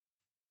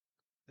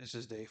This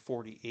is day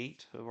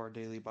 48 of our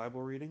daily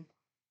Bible reading.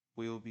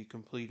 We will be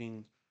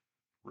completing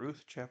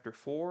Ruth chapter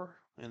 4,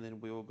 and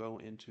then we will go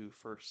into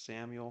 1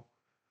 Samuel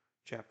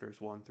chapters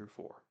 1 through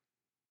 4.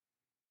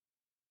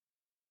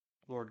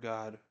 Lord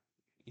God,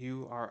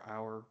 you are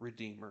our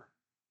Redeemer.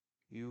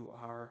 You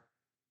are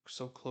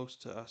so close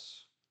to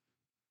us.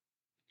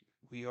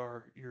 We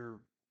are your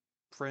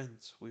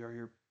friends. We are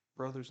your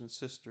brothers and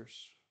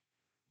sisters.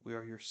 We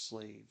are your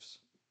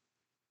slaves.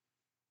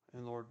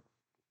 And Lord,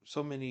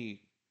 so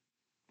many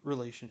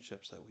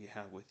relationships that we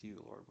have with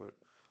you, Lord, but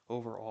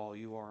overall,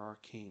 you are our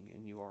King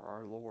and you are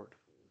our Lord.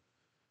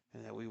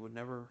 And that we would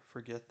never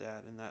forget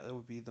that, and that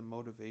would be the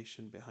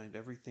motivation behind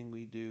everything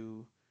we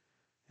do,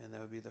 and that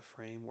would be the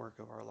framework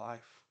of our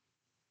life.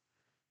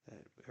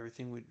 That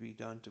everything would be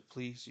done to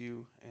please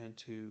you and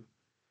to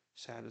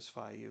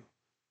satisfy you.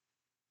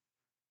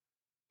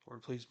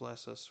 Lord, please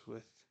bless us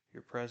with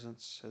your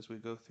presence as we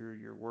go through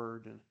your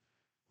word, and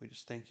we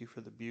just thank you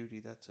for the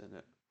beauty that's in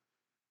it.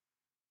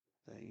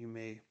 That you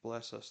may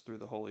bless us through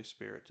the Holy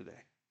Spirit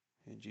today.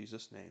 In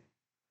Jesus' name,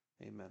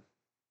 amen.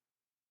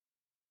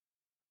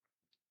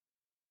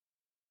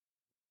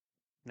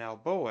 Now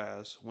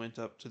Boaz went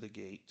up to the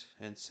gate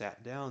and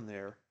sat down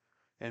there,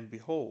 and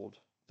behold,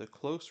 the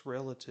close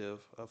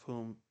relative of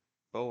whom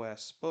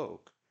Boaz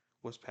spoke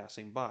was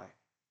passing by.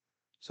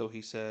 So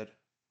he said,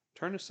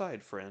 "Turn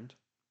aside, friend,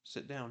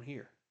 sit down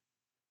here."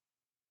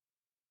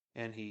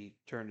 And he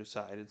turned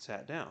aside and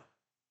sat down.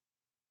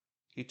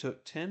 He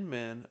took 10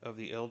 men of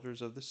the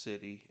elders of the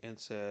city and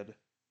said,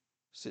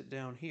 "Sit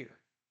down here."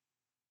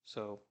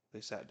 So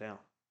they sat down.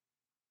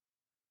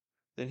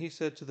 Then he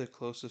said to the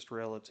closest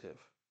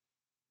relative,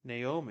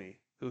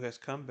 "Naomi, who has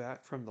come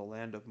back from the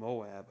land of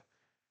Moab,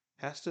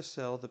 has to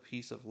sell the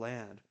piece of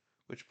land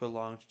which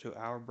belonged to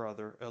our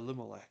brother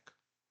Elimelech.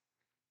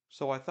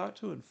 So I thought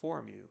to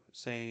inform you,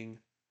 saying,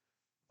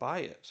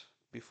 buy it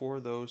before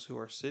those who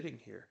are sitting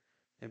here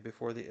and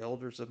before the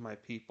elders of my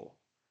people.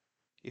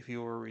 If you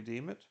will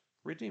redeem it,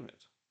 redeem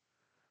it.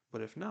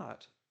 But if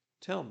not,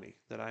 tell me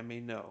that I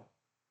may know,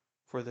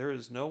 for there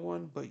is no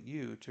one but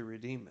you to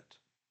redeem it,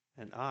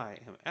 and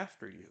I am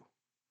after you."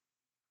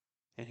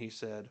 And he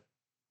said,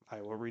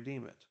 "I will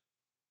redeem it."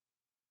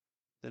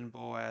 Then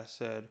Boaz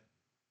said,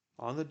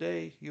 "On the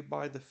day you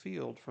buy the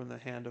field from the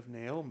hand of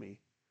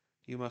Naomi,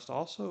 you must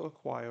also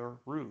acquire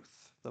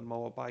Ruth the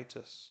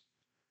Moabitess,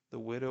 the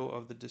widow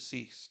of the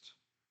deceased,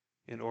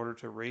 in order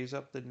to raise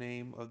up the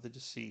name of the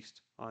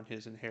deceased on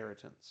his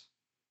inheritance."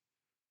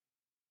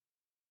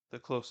 The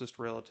closest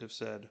relative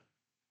said,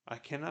 "I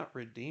cannot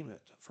redeem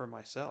it for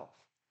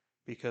myself,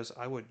 because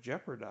I would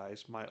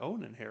jeopardize my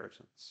own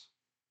inheritance."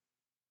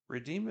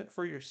 "Redeem it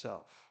for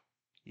yourself.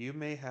 You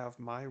may have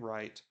my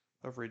right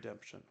of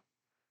redemption,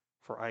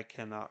 for I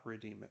cannot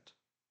redeem it."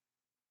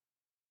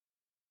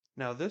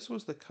 Now this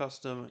was the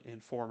custom in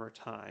former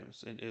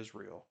times in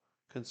Israel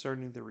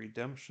concerning the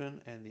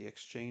redemption and the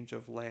exchange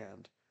of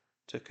land,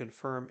 to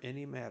confirm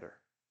any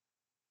matter.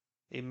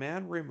 A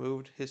man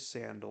removed his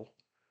sandal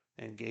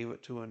and gave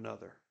it to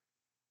another,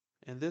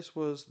 and this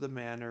was the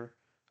manner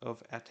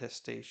of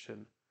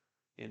attestation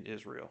in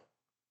Israel.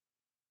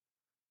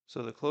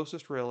 So the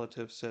closest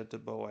relative said to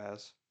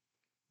Boaz,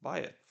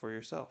 "Buy it for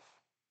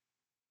yourself."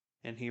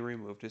 And he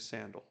removed his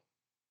sandal.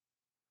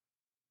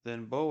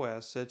 Then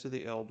Boaz said to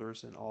the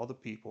elders and all the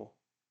people,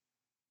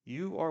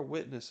 "You are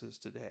witnesses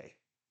today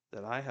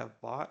that I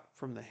have bought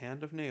from the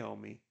hand of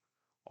Naomi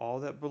all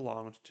that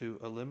belonged to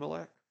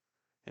Elimelech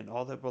and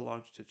all that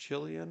belonged to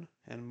Chilion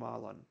and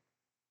Mahlon.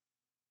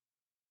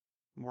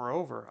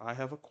 Moreover, I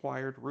have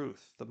acquired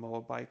Ruth the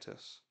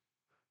Moabitess,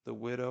 the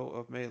widow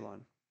of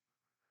Mahlon,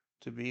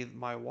 to be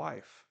my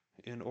wife,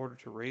 in order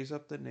to raise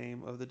up the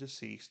name of the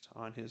deceased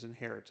on his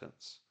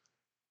inheritance,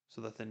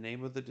 so that the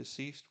name of the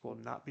deceased will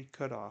not be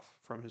cut off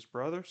from his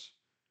brothers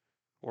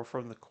or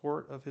from the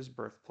court of his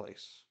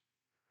birthplace.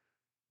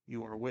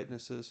 You are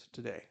witnesses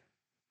today."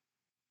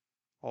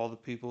 All the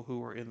people who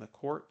were in the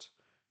court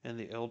and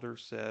the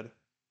elders said,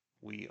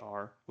 "We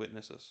are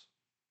witnesses."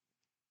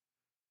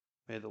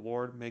 May the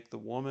Lord make the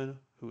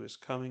woman who is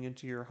coming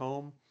into your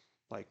home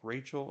like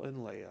Rachel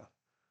and Leah,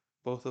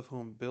 both of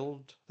whom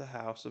build the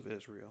house of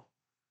Israel.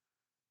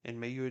 And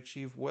may you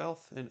achieve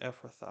wealth in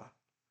Ephrathah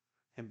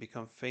and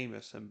become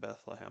famous in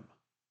Bethlehem.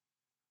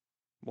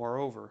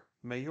 Moreover,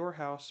 may your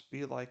house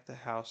be like the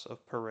house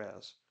of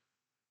Perez,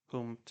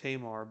 whom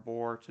Tamar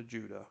bore to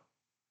Judah,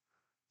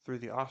 through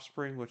the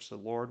offspring which the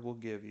Lord will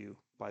give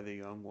you by the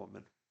young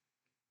woman."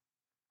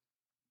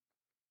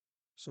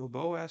 So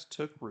Boaz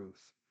took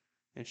Ruth,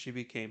 and she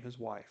became his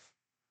wife,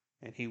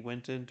 and he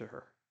went into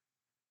her.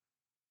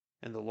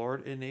 And the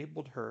Lord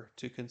enabled her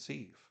to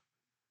conceive,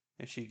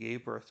 and she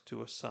gave birth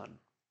to a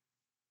son.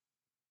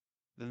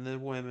 Then the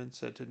women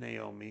said to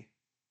Naomi,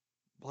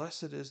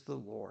 "Blessed is the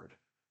Lord,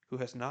 who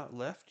has not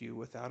left you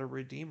without a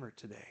redeemer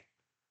today,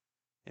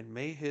 and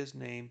may his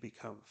name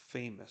become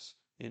famous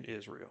in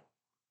Israel.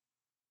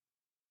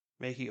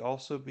 May he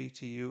also be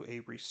to you a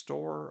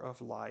restorer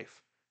of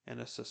life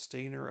and a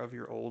sustainer of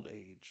your old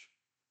age.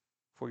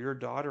 For your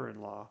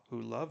daughter-in-law,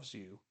 who loves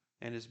you,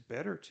 and is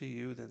better to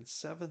you than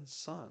 7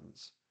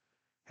 sons,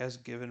 has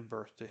given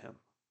birth to him.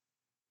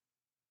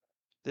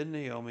 Then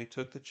Naomi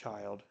took the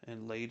child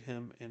and laid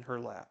him in her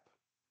lap,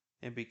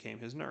 and became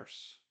his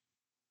nurse.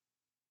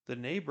 The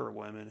neighbor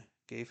women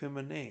gave him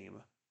a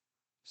name,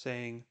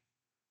 saying,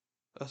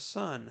 "A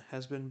son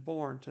has been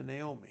born to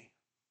Naomi."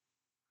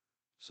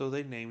 So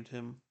they named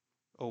him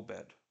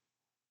Obed.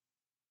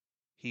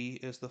 He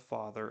is the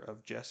father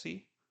of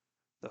Jesse,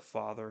 the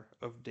father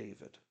of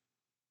David.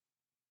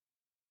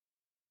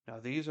 Now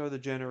these are the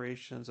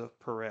generations of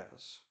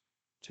Perez.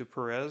 To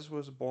Perez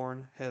was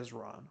born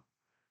Hezron,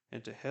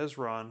 and to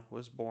Hezron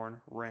was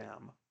born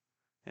Ram,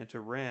 and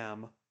to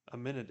Ram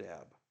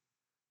Amminadab,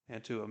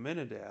 and to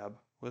Amminadab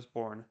was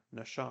born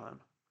Nahshon,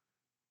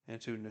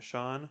 and to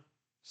Nahshon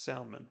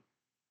Salmon,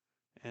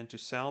 and to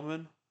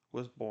Salmon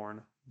was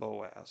born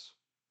Boaz,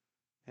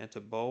 and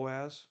to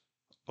Boaz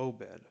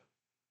Obed,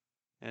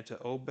 and to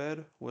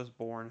Obed was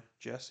born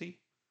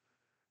Jesse,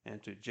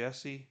 and to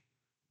Jesse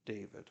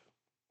David.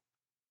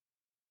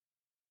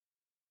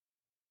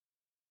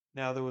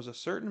 Now there was a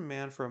certain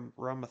man from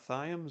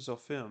Ramathaim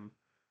Zophim,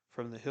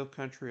 from the hill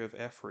country of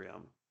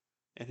Ephraim,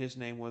 and his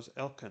name was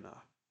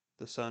Elkanah,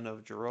 the son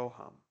of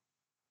Jeroham,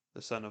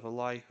 the son of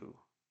Elihu,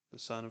 the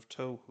son of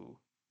Tohu,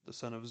 the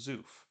son of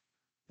Zuph,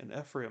 an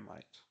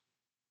Ephraimite.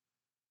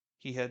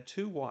 He had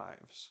 2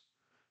 wives.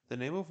 The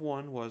name of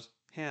one was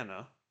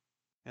Hannah,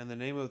 and the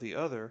name of the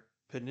other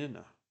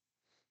Peninnah.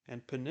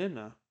 And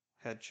Peninnah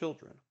had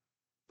children,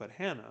 but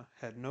Hannah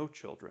had no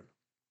children.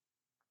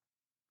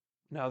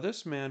 Now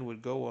this man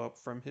would go up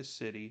from his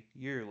city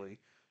yearly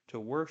to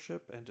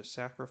worship and to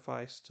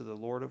sacrifice to the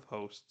Lord of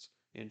hosts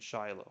in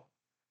Shiloh.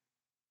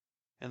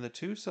 And the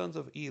 2 sons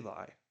of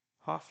Eli,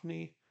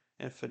 Hophni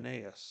and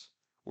Phinehas,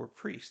 were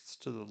priests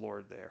to the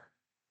Lord there.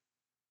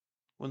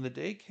 When the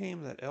day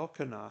came that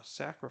Elkanah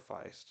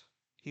sacrificed,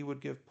 he would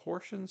give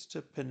portions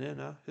to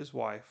Peninnah his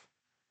wife,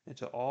 and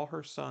to all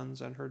her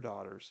sons and her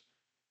daughters,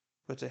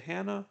 but to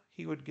Hannah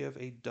he would give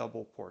a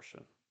double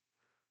portion,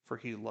 for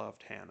he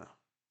loved Hannah.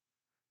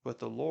 But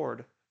the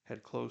Lord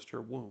had closed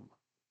her womb.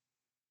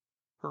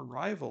 Her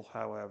rival,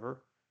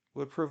 however,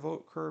 would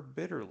provoke her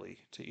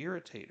bitterly to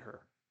irritate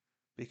her,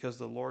 because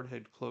the Lord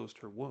had closed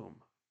her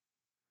womb.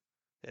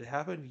 It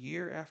happened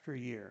year after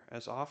year,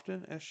 as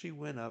often as she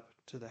went up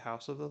to the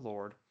house of the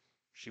Lord,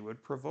 she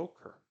would provoke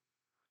her.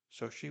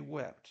 So she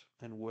wept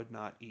and would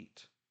not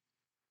eat.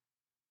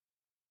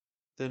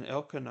 Then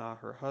Elkanah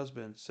her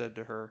husband said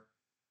to her,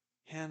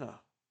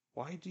 "Hannah,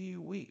 why do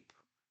you weep?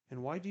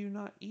 And why do you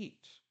not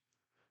eat?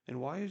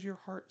 And why is your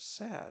heart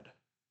sad?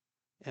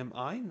 Am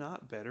I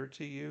not better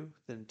to you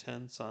than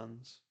 10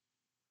 sons?"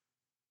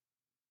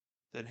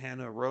 Then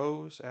Hannah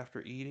rose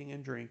after eating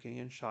and drinking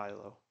in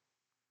Shiloh.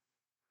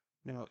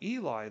 Now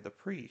Eli the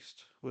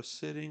priest was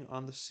sitting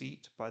on the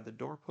seat by the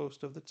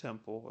doorpost of the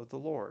temple of the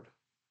Lord.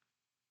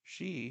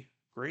 She,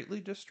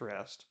 greatly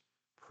distressed,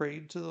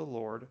 prayed to the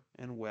Lord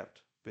and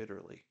wept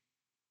bitterly.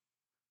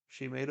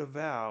 She made a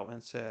vow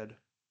and said,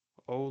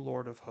 "O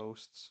Lord of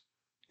hosts,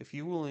 if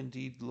you will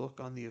indeed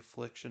look on the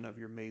affliction of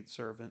your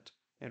maidservant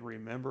and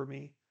remember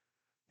me,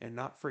 and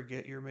not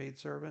forget your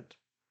maidservant,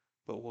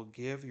 but will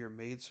give your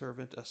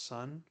maidservant a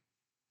son,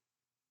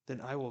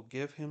 then I will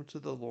give him to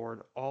the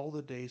Lord all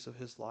the days of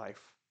his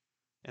life,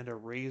 and a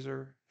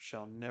razor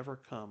shall never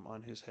come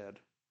on his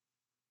head."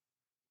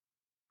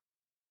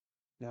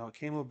 Now it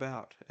came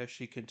about, as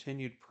she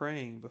continued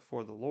praying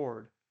before the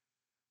Lord,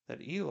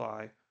 that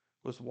Eli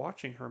was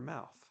watching her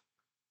mouth.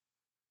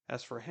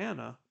 As for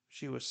Hannah,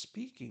 she was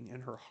speaking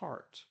in her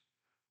heart,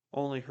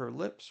 only her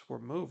lips were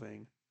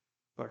moving,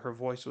 but her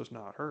voice was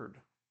not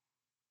heard.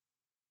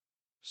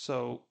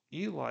 So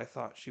Eli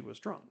thought she was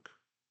drunk.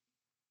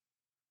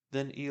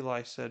 Then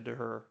Eli said to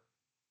her,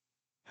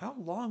 "How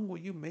long will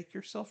you make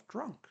yourself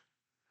drunk?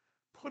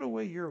 Put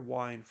away your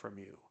wine from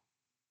you."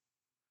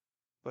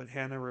 But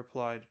Hannah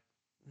replied,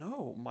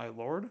 "No, my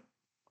lord,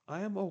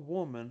 I am a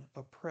woman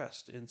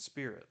oppressed in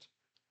spirit.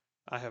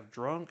 I have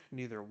drunk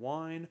neither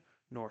wine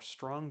nor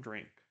strong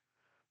drink,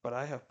 but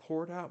I have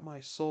poured out my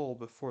soul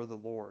before the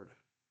Lord.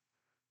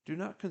 Do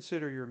not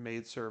consider your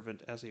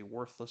maidservant as a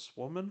worthless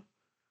woman,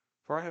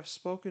 for I have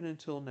spoken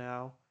until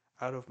now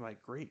out of my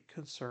great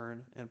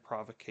concern and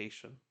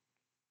provocation."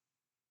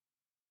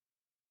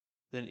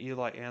 Then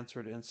Eli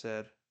answered and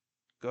said,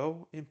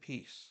 "Go in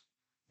peace,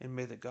 and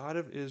may the God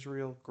of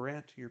Israel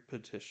grant your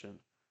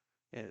petition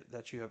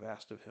that you have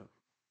asked of him."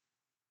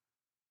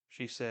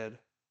 She said,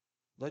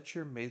 "Let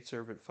your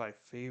maidservant find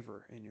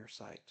favor in your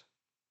sight."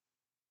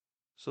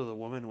 So the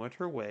woman went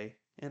her way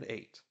and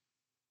ate,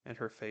 and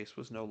her face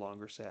was no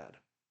longer sad.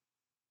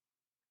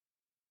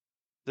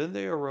 Then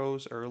they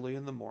arose early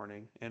in the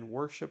morning and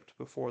worshipped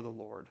before the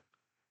Lord,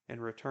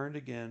 and returned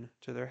again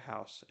to their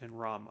house in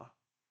Ramah.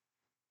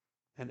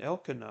 And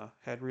Elkanah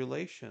had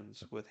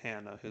relations with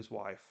Hannah his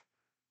wife,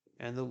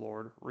 and the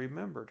Lord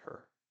remembered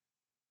her.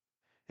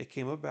 It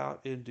came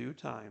about in due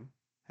time,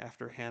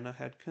 after Hannah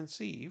had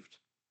conceived,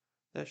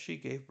 that she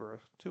gave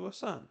birth to a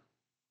son,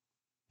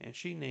 and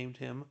she named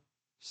him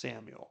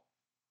Samuel,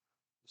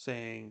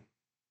 saying,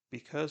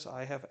 because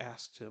I have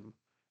asked him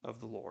of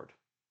the Lord.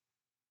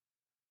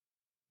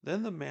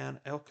 Then the man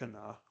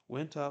Elkanah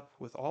went up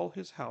with all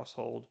his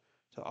household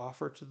to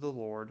offer to the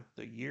Lord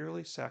the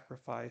yearly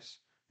sacrifice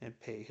and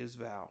pay his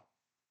vow.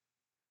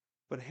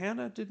 But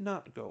Hannah did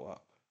not go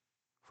up,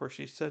 for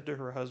she said to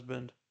her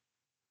husband,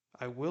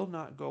 I will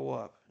not go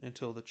up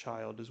until the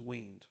child is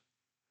weaned.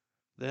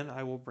 Then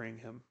I will bring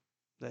him,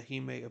 that he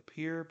may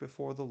appear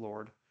before the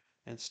Lord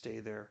and stay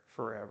there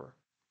forever.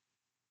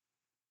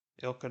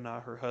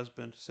 Elkanah, her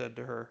husband, said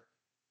to her,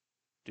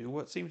 Do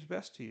what seems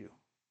best to you.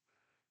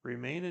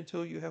 Remain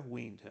until you have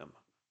weaned him.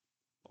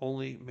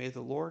 Only may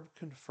the Lord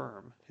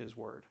confirm his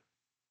word.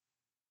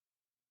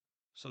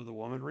 So the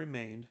woman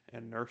remained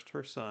and nursed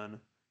her son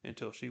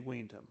until she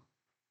weaned him.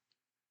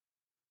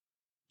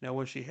 Now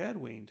when she had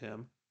weaned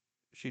him,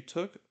 she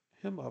took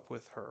him up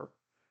with her,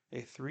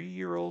 a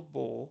 3-year-old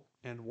bull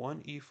and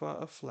 1 ephah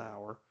of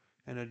flour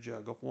and a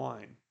jug of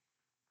wine,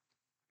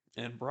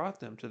 and brought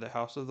them to the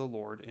house of the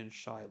Lord in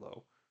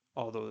Shiloh,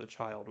 although the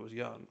child was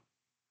young.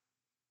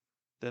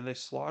 Then they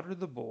slaughtered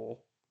the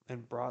bull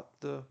and brought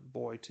the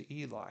boy to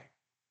Eli.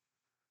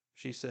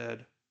 She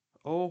said,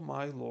 O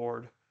my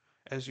Lord,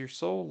 as your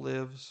soul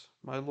lives,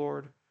 my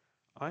Lord,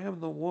 I am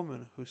the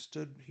woman who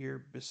stood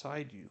here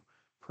beside you,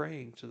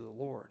 praying to the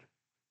Lord.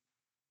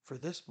 For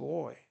this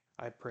boy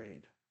I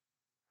prayed,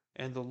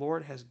 and the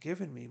Lord has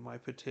given me my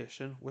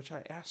petition which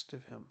I asked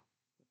of him.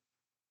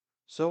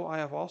 So I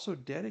have also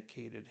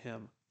dedicated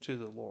him to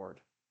the Lord.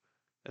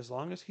 As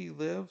long as he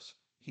lives,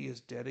 he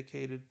is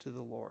dedicated to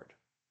the Lord.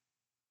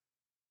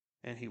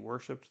 And he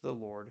worshipped the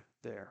Lord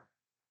there.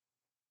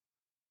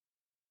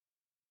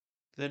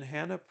 Then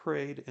Hannah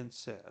prayed and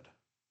said,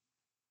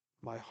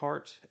 My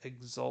heart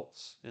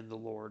exults in the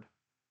Lord.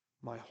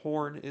 My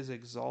horn is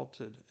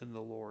exalted in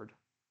the Lord.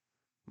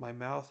 My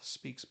mouth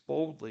speaks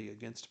boldly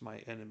against my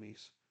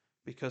enemies,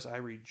 because I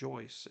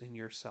rejoice in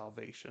your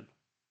salvation.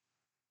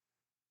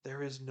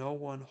 There is no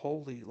one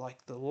holy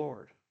like the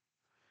Lord.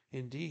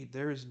 Indeed,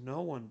 there is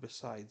no one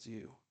besides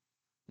you,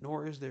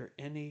 nor is there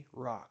any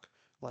rock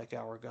like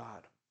our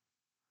God.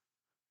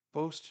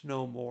 Boast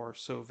no more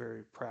so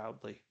very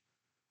proudly.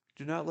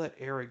 Do not let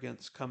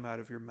arrogance come out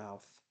of your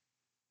mouth.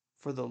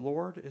 For the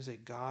Lord is a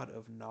God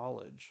of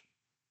knowledge,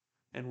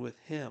 and with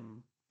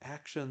him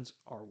actions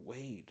are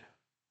weighed.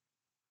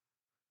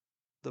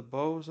 The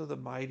bows of the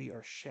mighty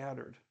are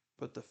shattered,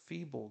 but the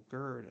feeble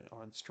gird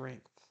on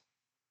strength.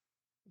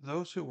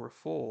 Those who were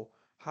full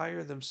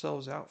hire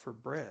themselves out for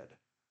bread,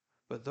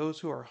 but those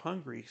who are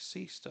hungry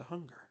cease to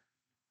hunger.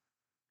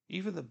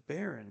 Even the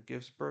barren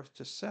gives birth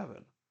to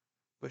 7,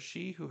 but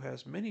she who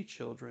has many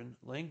children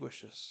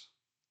languishes.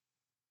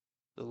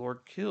 The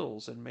Lord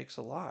kills and makes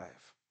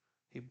alive.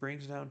 He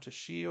brings down to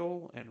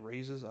Sheol and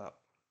raises up.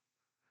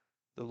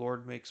 The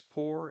Lord makes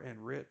poor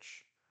and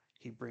rich.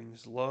 He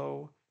brings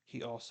low.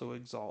 He also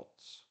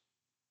exalts.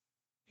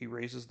 He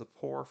raises the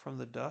poor from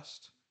the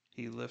dust.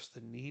 He lifts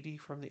the needy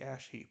from the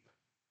ash heap,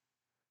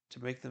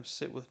 to make them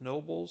sit with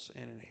nobles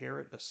and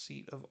inherit a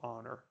seat of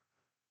honor.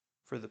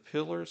 For the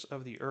pillars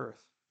of the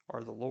earth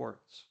are the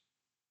Lord's,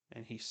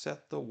 and he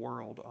set the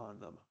world on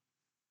them.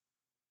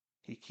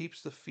 He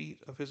keeps the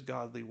feet of his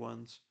godly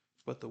ones,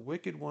 but the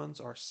wicked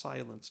ones are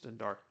silenced in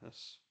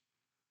darkness.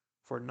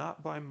 For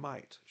not by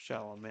might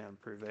shall a man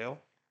prevail.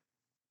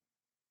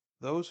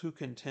 Those who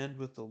contend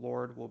with the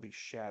Lord will be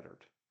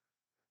shattered.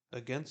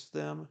 Against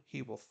them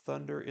he will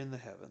thunder in the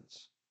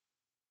heavens.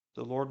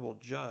 The Lord will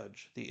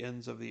judge the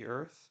ends of the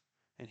earth,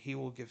 and he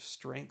will give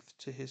strength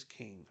to his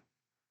king,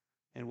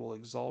 and will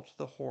exalt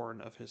the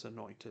horn of his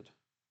anointed.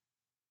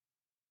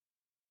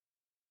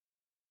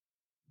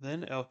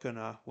 Then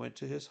Elkanah went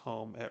to his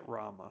home at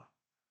Ramah,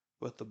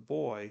 but the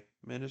boy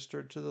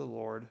ministered to the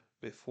Lord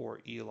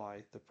before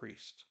Eli the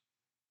priest.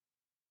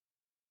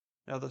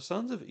 Now the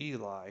sons of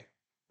Eli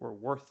were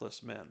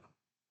worthless men.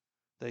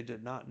 They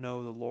did not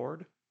know the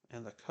Lord,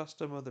 and the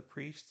custom of the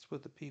priests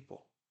with the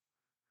people.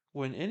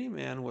 When any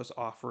man was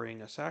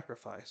offering a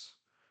sacrifice,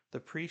 the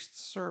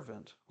priest's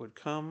servant would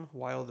come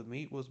while the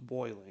meat was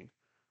boiling,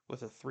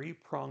 with a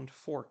 3-pronged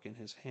fork in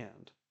his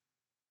hand.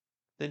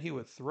 Then he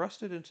would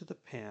thrust it into the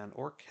pan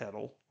or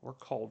kettle or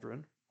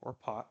cauldron or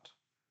pot.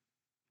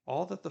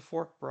 All that the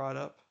fork brought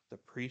up, the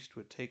priest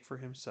would take for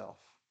himself.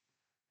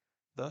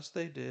 Thus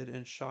they did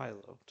in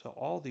Shiloh to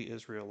all the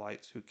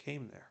Israelites who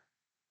came there.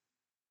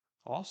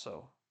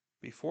 Also,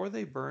 before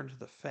they burned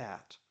the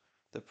fat,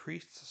 the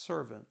priest's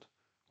servant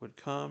would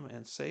come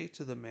and say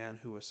to the man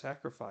who was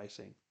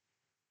sacrificing,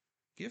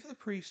 Give the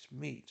priest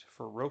meat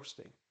for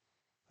roasting,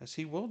 as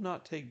he will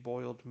not take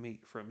boiled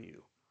meat from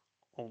you,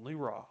 only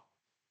raw.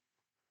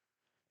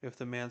 If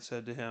the man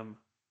said to him,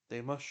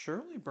 They must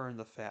surely burn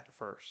the fat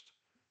first,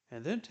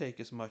 and then take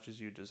as much as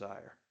you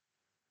desire,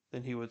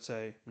 then he would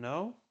say,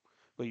 No,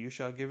 but you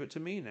shall give it to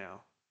me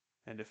now,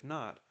 and if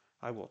not,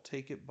 I will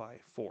take it by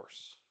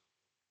force.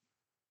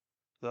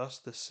 Thus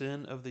the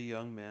sin of the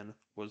young men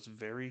was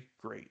very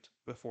great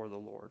before the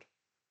Lord,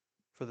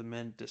 for the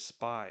men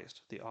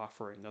despised the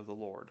offering of the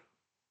Lord.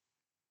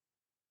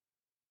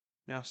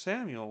 Now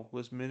Samuel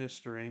was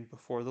ministering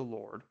before the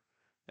Lord,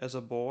 as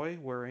a boy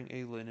wearing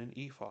a linen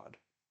ephod.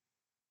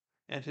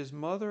 And his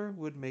mother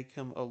would make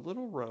him a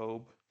little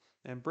robe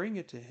and bring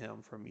it to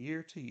him from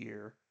year to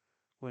year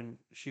when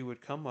she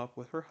would come up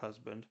with her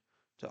husband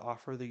to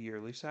offer the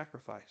yearly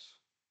sacrifice.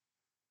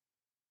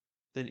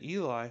 Then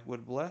Eli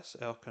would bless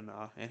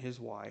Elkanah and his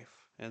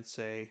wife and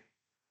say,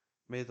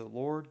 "May the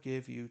Lord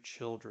give you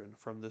children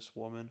from this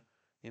woman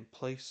in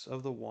place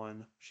of the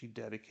one she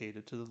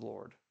dedicated to the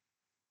Lord."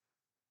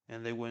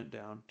 And they went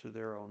down to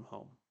their own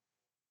home.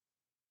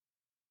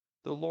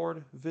 The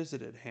Lord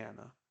visited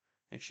Hannah,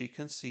 and she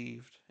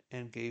conceived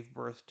and gave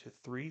birth to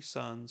 3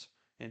 sons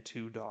and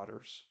 2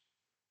 daughters.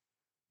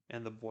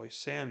 And the boy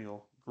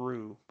Samuel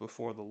grew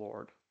before the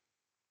Lord.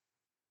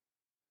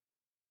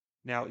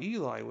 Now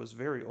Eli was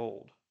very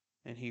old,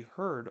 and he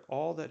heard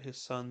all that his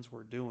sons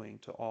were doing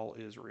to all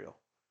Israel,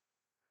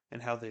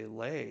 and how they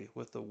lay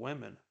with the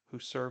women who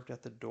served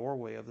at the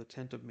doorway of the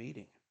tent of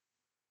meeting.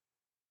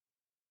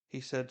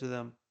 He said to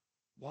them,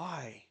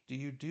 "Why do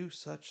you do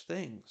such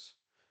things,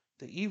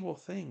 the evil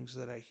things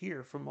that I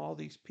hear from all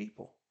these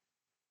people?"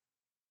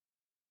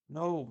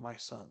 "No, my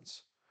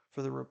sons,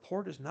 for the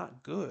report is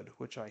not good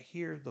which I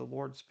hear the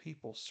Lord's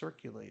people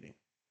circulating.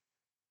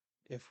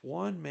 If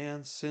one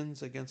man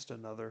sins against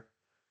another,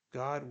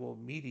 God will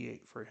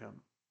mediate for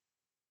him.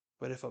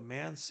 But if a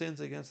man sins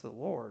against the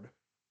Lord,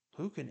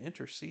 who can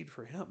intercede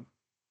for him?"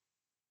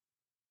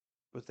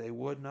 But they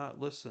would not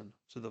listen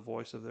to the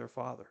voice of their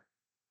father,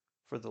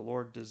 for the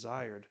Lord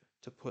desired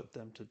to put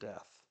them to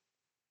death.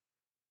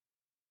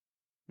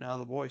 Now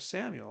the boy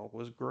Samuel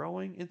was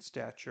growing in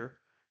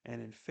stature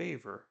and in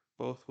favor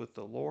both with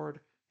the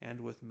Lord and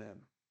with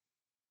men.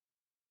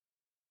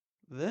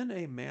 Then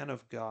a man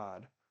of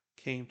God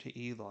came to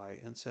Eli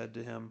and said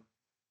to him,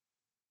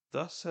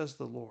 "Thus says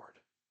the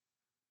Lord,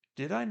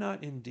 did I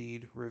not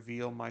indeed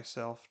reveal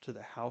myself to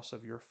the house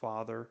of your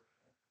father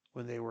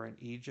when they were in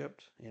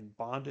Egypt in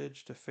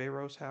bondage to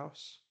Pharaoh's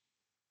house?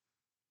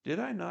 Did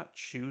I not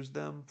choose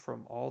them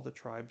from all the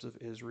tribes of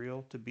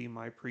Israel to be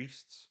my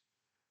priests,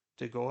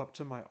 to go up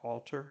to my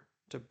altar,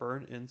 to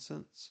burn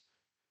incense,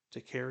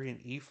 to carry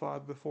an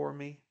ephod before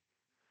me?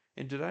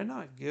 And did I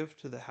not give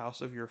to the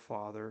house of your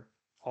father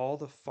all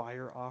the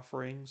fire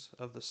offerings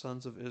of the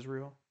sons of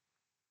Israel?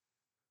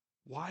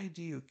 Why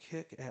do you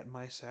kick at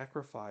my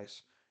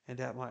sacrifice and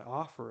at my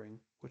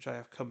offering which I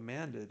have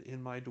commanded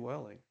in my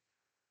dwelling,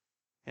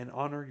 and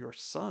honor your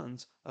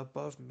sons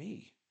above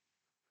me,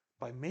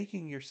 by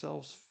making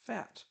yourselves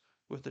fat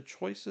with the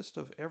choicest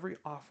of every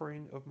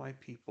offering of my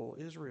people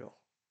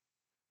Israel?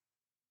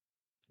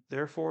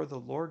 Therefore the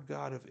Lord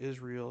God of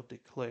Israel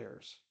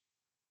declares,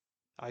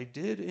 I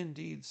did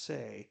indeed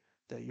say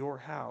that your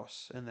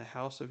house and the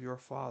house of your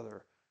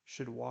father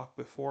should walk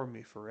before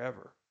me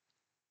forever.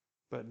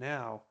 But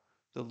now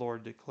the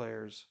Lord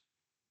declares,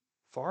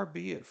 far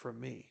be it from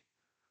me,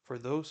 for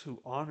those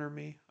who honor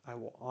me I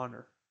will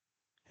honor,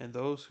 and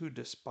those who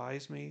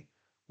despise me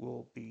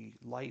will be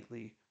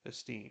lightly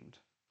esteemed.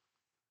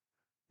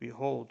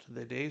 Behold,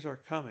 the days are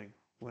coming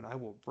when I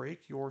will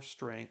break your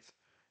strength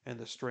and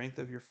the strength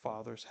of your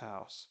father's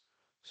house,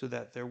 so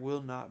that there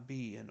will not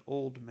be an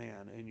old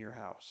man in your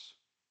house.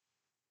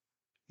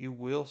 You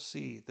will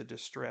see the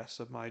distress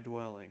of my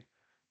dwelling,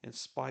 in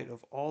spite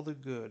of all the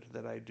good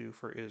that I do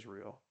for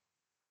Israel,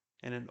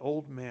 and an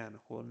old man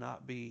will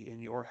not be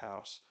in your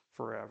house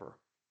forever.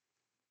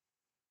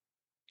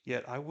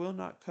 Yet I will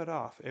not cut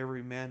off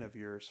every man of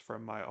yours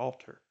from my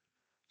altar,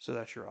 so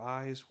that your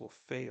eyes will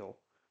fail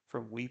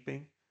from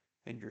weeping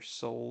and your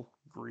soul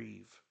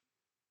grieve,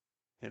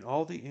 and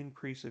all the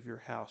increase of your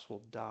house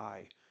will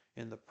die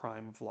in the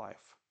prime of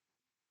life.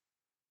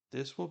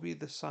 This will be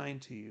the sign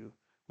to you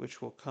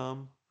which will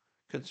come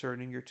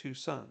concerning your 2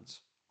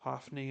 sons,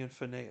 Hophni and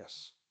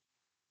Phinehas.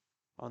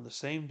 On the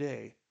same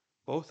day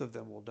both of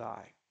them will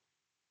die.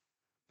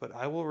 But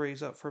I will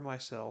raise up for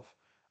myself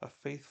a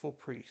faithful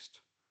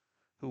priest,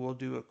 who will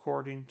do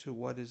according to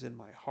what is in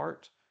my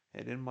heart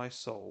and in my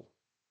soul,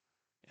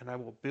 and I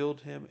will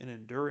build him an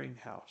enduring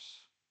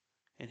house,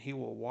 and he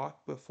will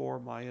walk before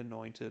my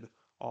anointed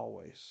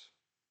always.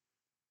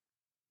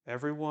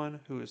 Everyone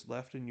who is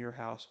left in your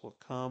house will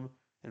come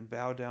and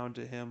bow down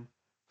to him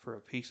for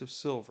a piece of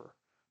silver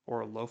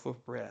or a loaf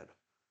of bread,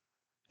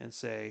 and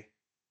say,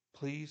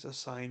 please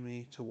assign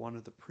me to one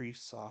of the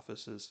priest's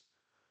offices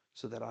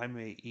so that I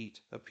may eat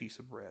a piece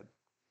of bread."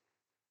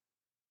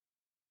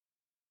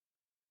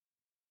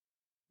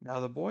 Now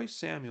the boy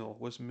Samuel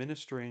was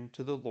ministering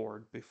to the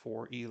Lord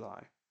before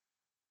Eli,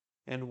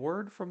 and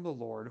word from the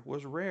Lord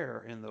was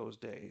rare in those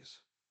days.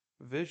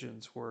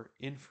 Visions were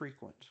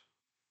infrequent.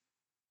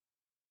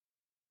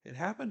 It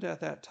happened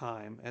at that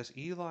time, as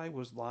Eli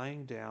was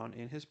lying down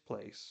in his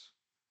place.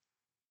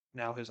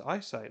 Now his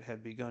eyesight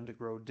had begun to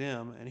grow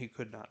dim, and he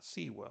could not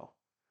see well.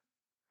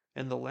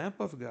 And the lamp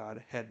of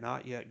God had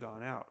not yet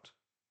gone out.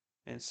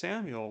 And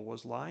Samuel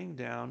was lying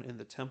down in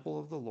the temple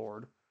of the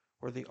Lord,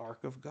 where the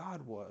ark of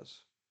God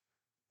was,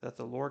 that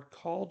the Lord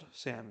called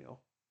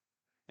Samuel.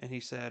 And he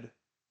said,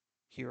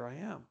 Here I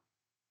am.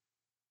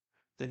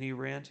 Then he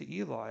ran to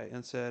Eli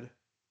and said,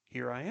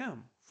 Here I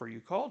am, for you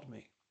called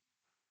me.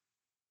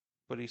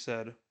 But he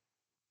said,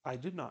 I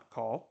did not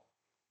call.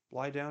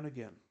 Lie down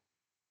again.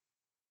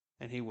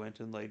 And he went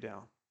and lay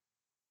down.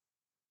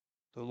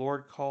 The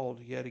Lord called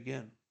yet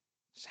again,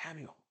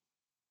 Samuel.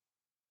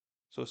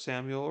 So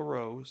Samuel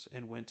arose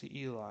and went to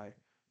Eli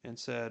and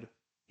said,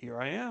 Here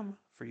I am,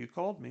 for you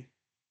called me.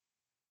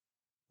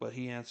 But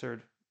he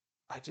answered,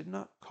 I did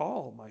not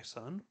call, my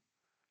son.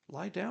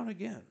 Lie down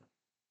again.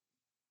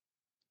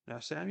 Now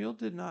Samuel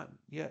did not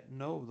yet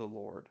know the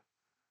Lord,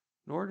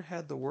 nor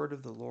had the word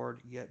of the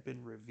Lord yet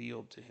been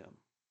revealed to him.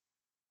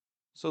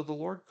 So the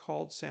Lord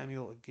called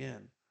Samuel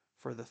again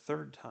for the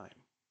third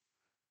time.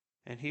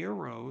 And he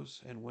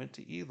arose and went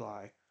to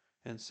Eli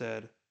and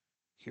said,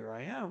 Here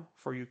I am,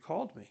 for you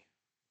called me.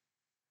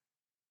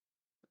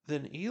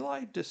 Then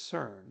Eli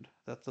discerned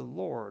that the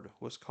Lord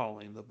was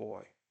calling the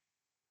boy.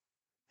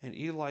 And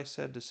Eli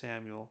said to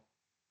Samuel,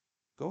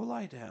 Go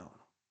lie down,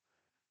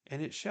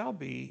 and it shall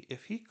be,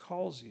 if he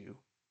calls you,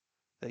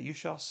 that you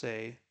shall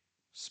say,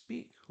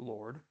 Speak,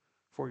 Lord,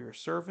 for your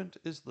servant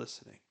is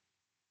listening.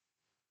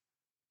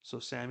 So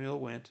Samuel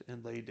went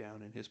and lay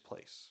down in his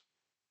place.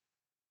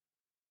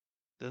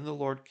 Then the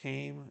Lord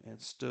came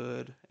and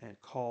stood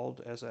and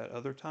called as at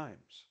other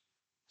times,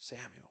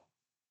 Samuel,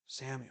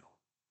 Samuel.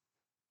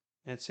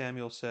 And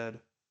Samuel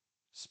said,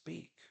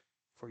 Speak,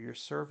 for your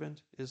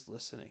servant is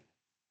listening.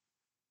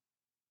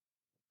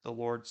 The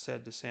Lord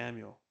said to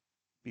Samuel,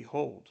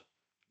 Behold,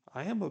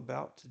 I am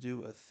about to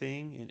do a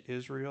thing in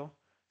Israel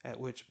at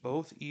which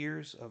both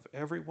ears of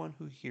everyone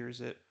who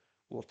hears it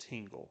will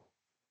tingle.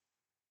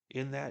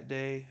 In that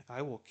day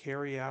I will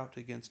carry out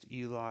against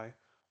Eli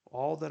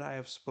all that I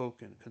have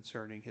spoken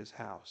concerning his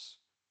house,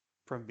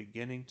 from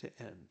beginning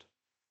to end.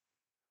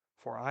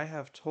 For I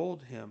have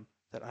told him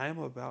that I am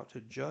about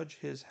to judge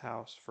his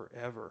house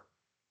forever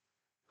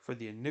for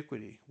the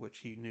iniquity which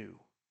he knew,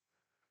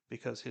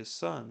 because his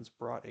sons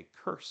brought a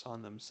curse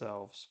on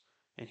themselves,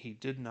 and he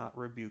did not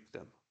rebuke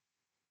them.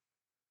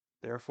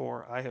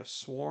 Therefore I have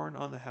sworn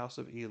on the house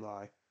of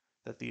Eli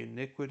that the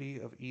iniquity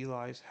of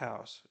Eli's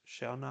house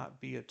shall not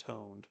be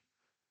atoned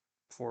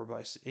for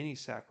by any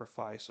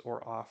sacrifice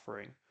or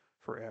offering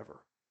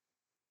forever.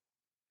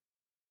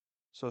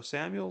 So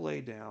Samuel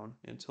lay down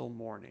until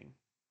morning.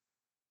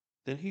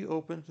 Then he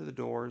opened the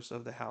doors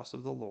of the house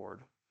of the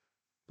Lord,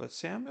 but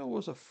Samuel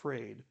was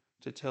afraid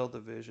to tell the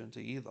vision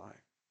to Eli.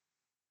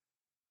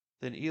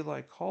 Then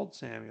Eli called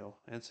Samuel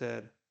and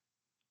said,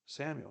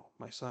 Samuel,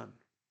 my son.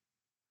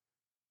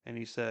 And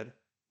he said,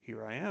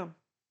 Here I am.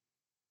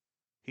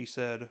 He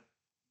said,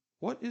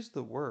 What is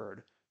the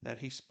word that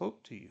he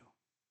spoke to you?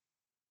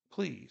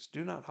 Please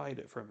do not hide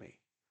it from me.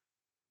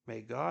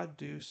 May God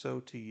do so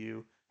to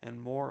you, and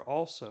more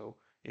also,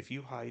 if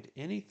you hide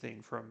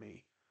anything from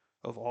me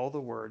of all the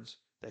words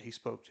that he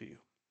spoke to you.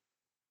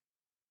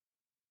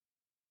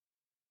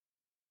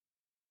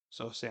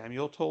 So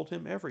Samuel told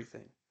him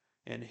everything,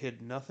 and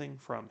hid nothing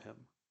from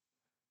him.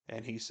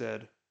 And he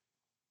said,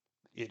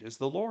 It is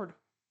the Lord.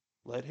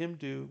 Let him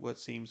do what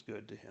seems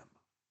good to him.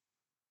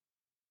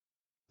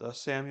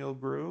 Thus Samuel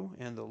grew,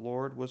 and the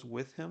Lord was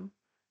with him,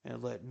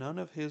 and let none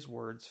of his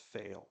words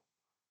fail.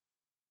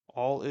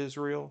 All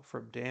Israel,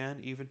 from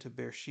Dan even to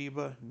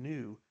Beersheba,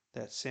 knew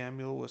that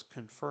Samuel was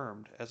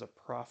confirmed as a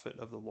prophet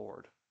of the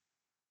Lord.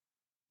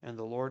 And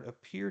the Lord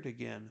appeared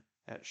again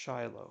at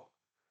Shiloh,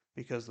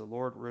 because the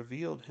Lord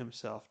revealed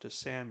himself to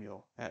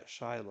Samuel at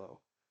Shiloh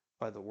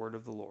by the word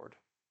of the Lord.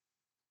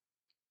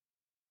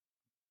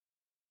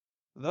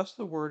 Thus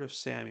the word of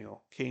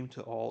Samuel came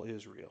to all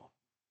Israel.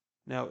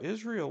 Now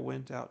Israel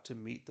went out to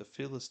meet the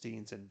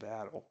Philistines in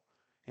battle,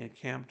 and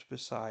camped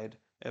beside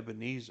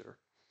Ebenezer,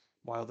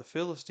 while the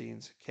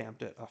Philistines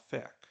camped at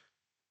Aphek.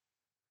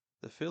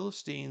 The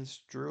Philistines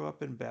drew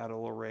up in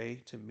battle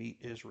array to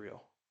meet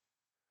Israel.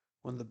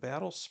 When the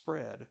battle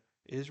spread,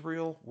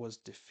 Israel was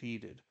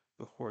defeated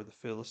before the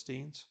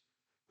Philistines,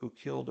 who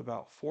killed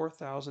about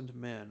 4,000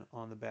 men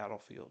on the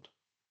battlefield.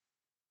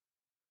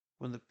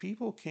 When the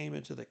people came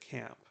into the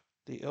camp,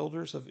 the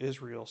elders of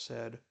Israel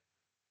said,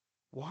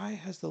 Why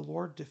has the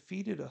Lord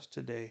defeated us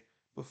today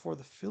before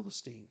the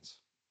Philistines?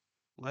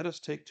 Let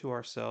us take to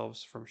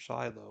ourselves from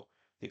Shiloh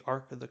the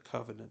ark of the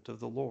covenant of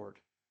the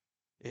Lord.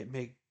 It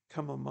may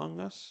come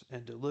among us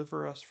and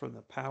deliver us from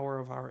the power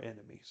of our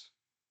enemies.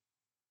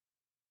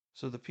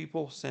 So the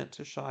people sent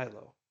to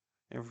Shiloh,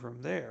 and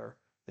from there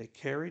they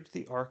carried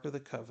the ark of the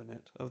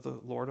covenant of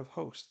the Lord of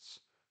hosts,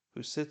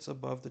 who sits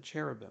above the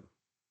cherubim.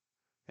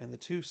 And the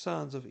two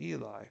sons of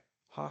Eli,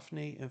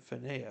 Hophni and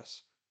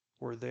Phinehas,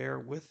 were there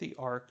with the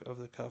ark of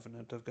the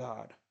covenant of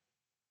God.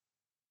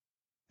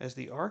 As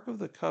the ark of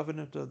the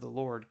covenant of the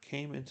Lord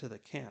came into the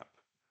camp,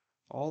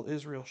 all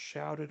Israel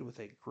shouted with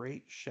a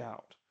great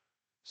shout,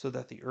 so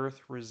that the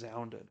earth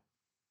resounded.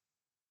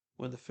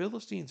 When the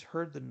Philistines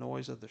heard the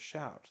noise of the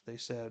shout, they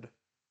said,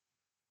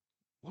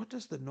 What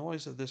does the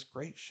noise of this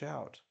great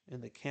shout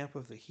in the camp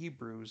of the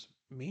Hebrews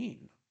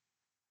mean?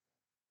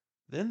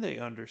 Then they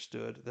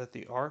understood that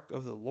the ark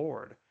of the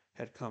Lord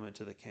had come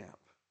into the camp.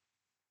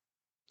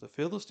 The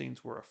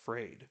Philistines were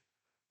afraid,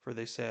 for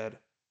they said,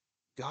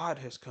 God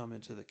has come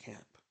into the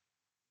camp.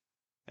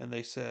 And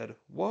they said,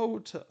 Woe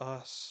to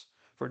us!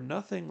 for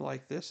nothing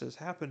like this has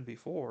happened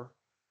before.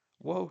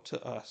 Woe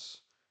to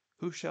us!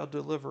 Who shall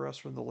deliver us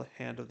from the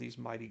hand of these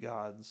mighty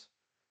gods?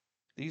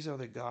 These are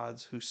the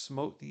gods who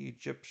smote the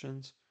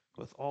Egyptians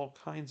with all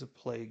kinds of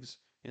plagues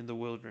in the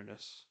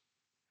wilderness.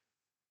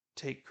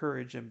 Take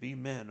courage and be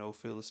men, O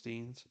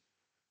Philistines,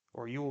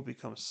 or you will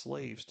become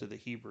slaves to the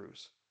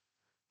Hebrews,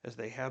 as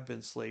they have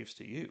been slaves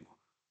to you.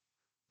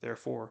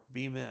 Therefore,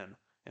 be men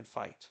and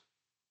fight.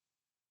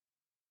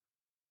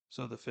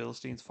 So the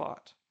Philistines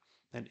fought,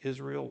 and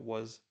Israel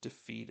was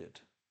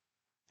defeated,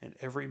 and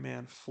every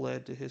man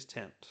fled to his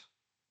tent,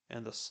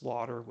 and the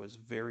slaughter was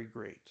very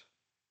great.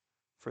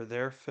 For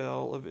there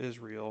fell of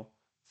Israel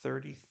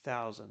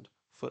 30,000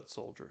 foot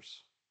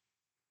soldiers.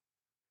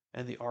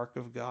 And the ark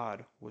of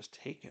God was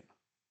taken,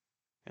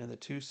 and the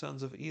two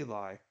sons of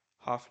Eli,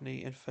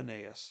 Hophni and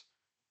Phinehas,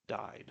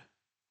 died.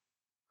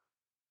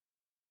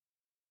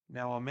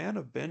 Now a man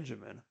of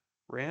Benjamin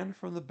ran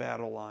from the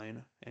battle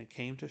line and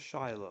came to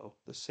Shiloh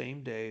the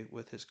same day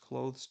with his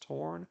clothes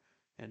torn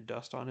and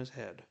dust on his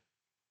head.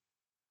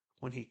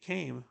 When he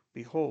came,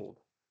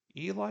 behold,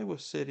 Eli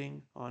was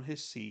sitting on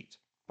his seat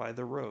by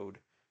the road,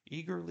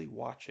 eagerly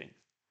watching,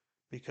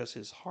 because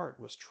his heart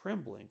was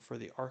trembling for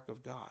the ark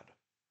of God.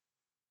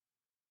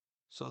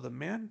 So the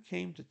man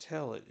came to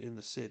tell it in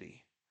the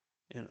city,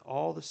 and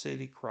all the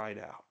city cried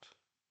out.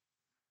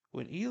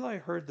 When Eli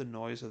heard the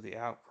noise of the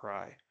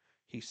outcry,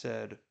 he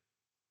said,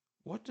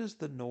 What does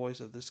the noise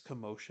of this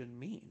commotion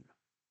mean?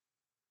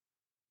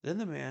 Then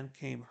the man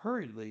came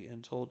hurriedly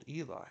and told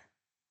Eli.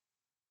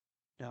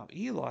 Now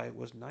Eli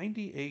was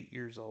 98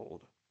 years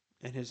old,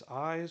 and his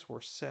eyes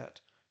were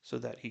set so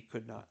that he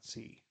could not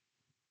see.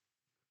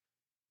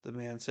 The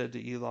man said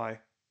to Eli,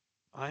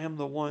 I am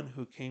the one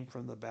who came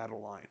from the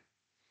battle line.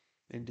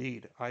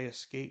 Indeed, I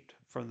escaped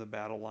from the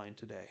battle line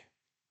today.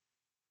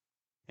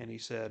 And he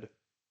said,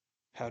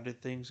 How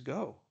did things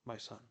go, my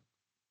son?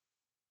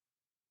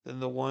 Then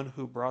the one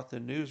who brought the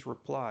news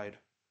replied,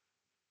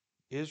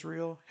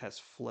 Israel has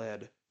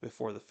fled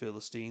before the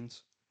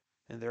Philistines,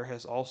 and there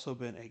has also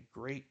been a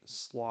great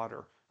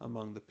slaughter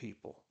among the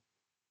people.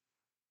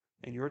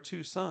 And your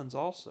two sons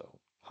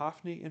also,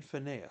 Hophni and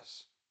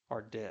Phinehas,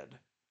 are dead,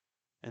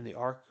 and the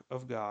ark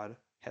of God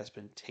has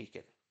been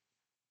taken.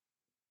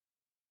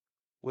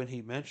 When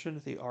he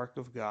mentioned the ark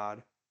of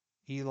God,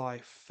 Eli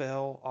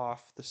fell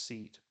off the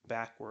seat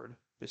backward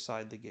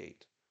beside the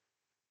gate,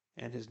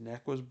 and his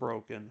neck was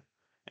broken,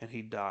 and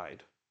he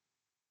died,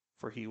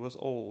 for he was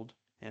old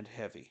and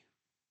heavy.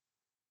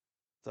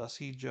 Thus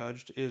he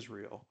judged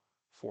Israel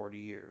 40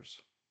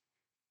 years.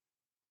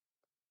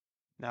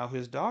 Now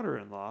his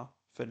daughter-in-law,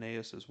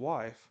 Phinehas'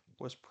 wife,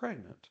 was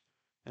pregnant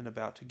and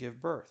about to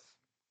give birth.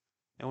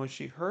 And when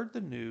she heard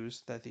the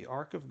news that the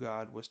ark of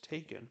God was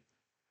taken,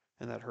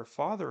 and that her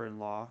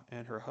father-in-law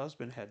and her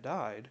husband had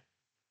died,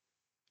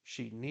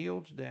 she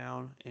kneeled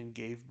down and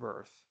gave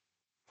birth,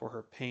 for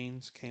her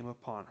pains came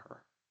upon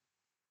her.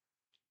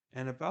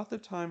 And about the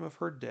time of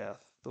her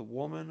death, the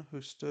woman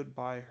who stood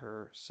by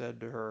her said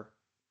to her,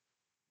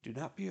 Do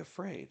not be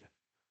afraid,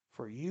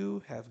 for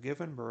you have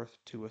given birth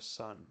to a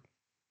son.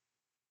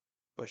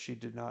 But she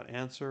did not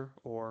answer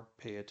or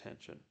pay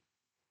attention.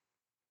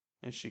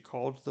 And she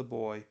called the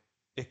boy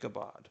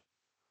Ichabod,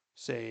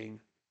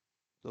 saying,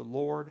 The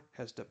Lord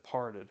has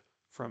departed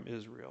from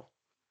Israel,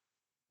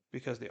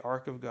 because the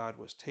ark of God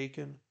was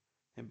taken,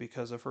 and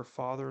because of her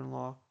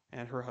father-in-law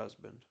and her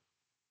husband.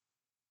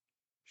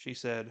 She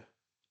said,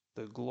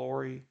 The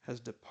glory has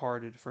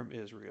departed from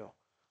Israel,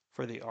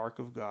 for the ark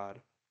of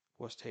God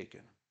was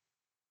taken.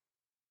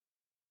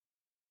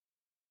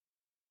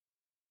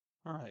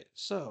 All right,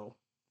 so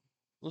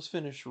let's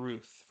finish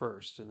Ruth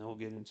first, and then we'll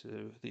get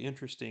into the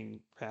interesting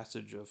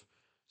passage of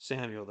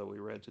Samuel that we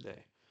read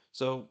today.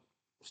 So,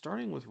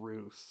 starting with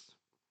Ruth,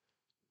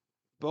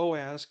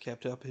 Boaz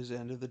kept up his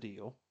end of the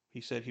deal.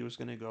 He said he was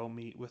going to go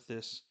meet with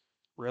this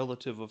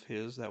relative of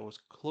his that was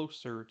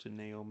closer to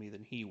Naomi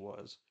than he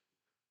was,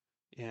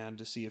 and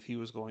to see if he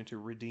was going to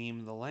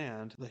redeem the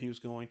land that he was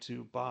going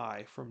to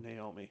buy from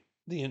Naomi,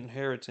 the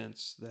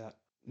inheritance that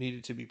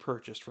needed to be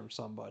purchased from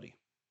somebody.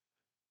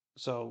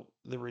 So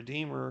the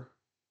Redeemer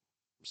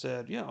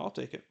said, Yeah, I'll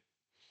take it.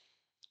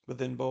 But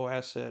then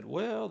Boaz said,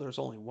 Well, there's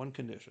only one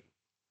condition.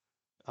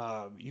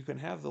 You can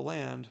have the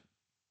land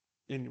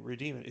and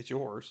redeem it, it's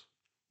yours,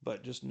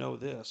 but just know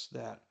this,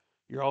 that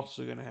you're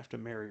also going to have to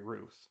marry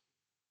Ruth.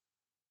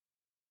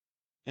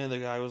 And the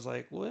guy was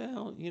like,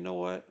 Well, you know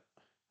what?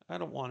 I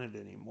don't want it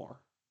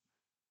anymore.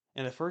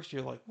 And at first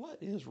you're like, What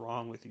is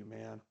wrong with you,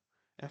 man?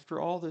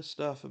 After all this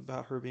stuff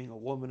about her being a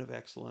woman of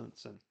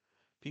excellence and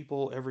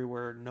people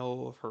everywhere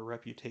know of her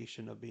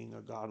reputation of being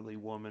a godly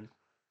woman,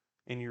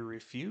 and you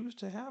refuse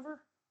to have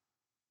her?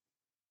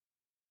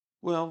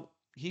 Well,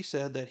 he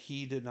said that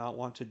he did not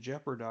want to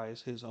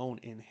jeopardize his own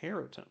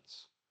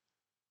inheritance.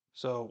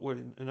 So,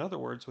 in other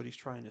words, what he's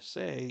trying to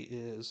say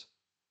is,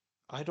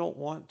 I don't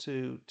want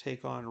to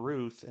take on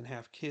Ruth and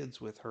have kids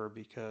with her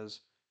because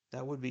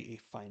that would be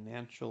a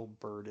financial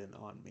burden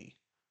on me.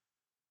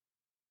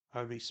 I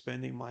would be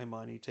spending my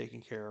money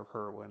taking care of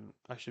her when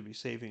I should be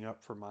saving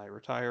up for my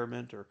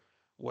retirement or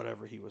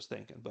whatever he was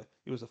thinking, but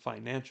it was a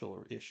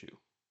financial issue.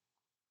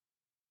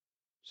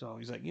 So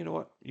he's like, you know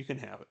what? You can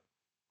have it.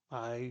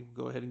 I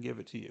go ahead and give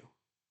it to you.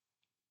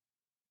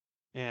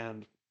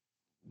 And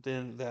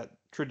then that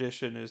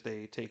tradition is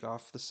they take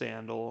off the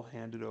sandal,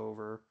 hand it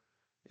over.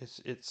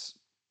 It's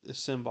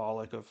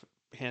symbolic of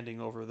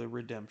handing over the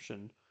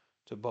redemption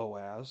to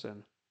Boaz,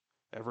 and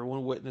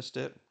everyone witnessed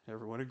it.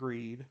 Everyone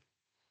agreed,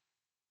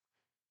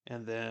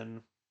 and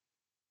then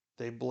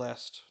they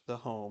blessed the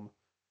home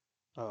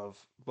of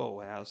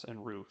Boaz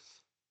and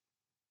Ruth.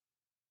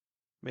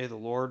 May the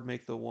Lord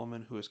make the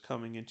woman who is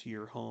coming into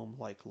your home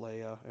like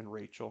Leah and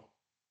Rachel,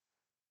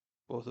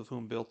 both of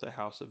whom built the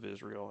house of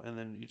Israel. And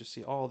then you just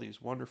see all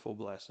these wonderful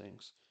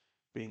blessings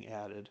being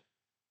added.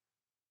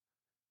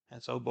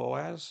 And so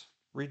Boaz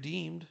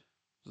redeemed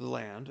the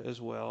land as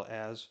well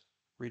as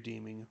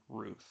redeeming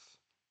Ruth.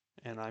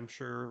 And I'm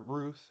sure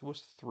Ruth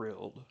was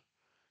thrilled.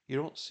 You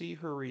don't see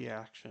her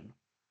reaction,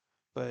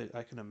 but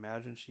I can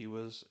imagine she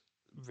was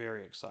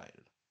very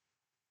excited.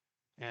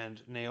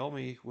 And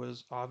Naomi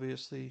was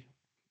obviously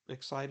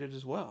excited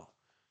as well.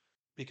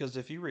 Because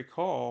if you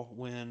recall,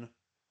 when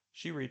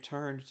she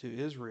returned to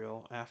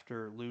Israel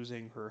after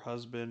losing her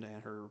husband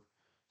and her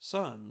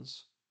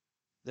sons,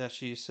 that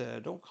she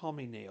said, "Don't call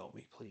me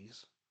Naomi,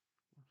 please.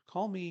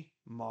 Call me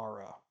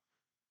Mara."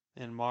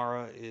 And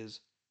Mara is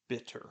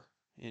bitter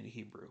in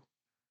Hebrew.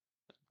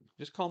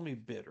 Just call me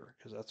bitter,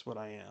 because that's what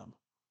I am.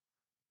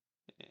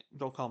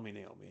 Don't call me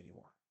Naomi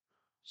anymore.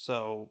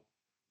 So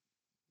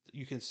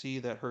you can see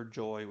that her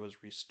joy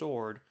was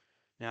restored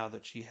now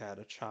that she had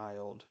a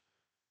child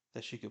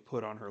that she could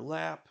put on her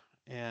lap,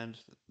 and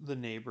the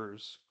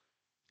neighbors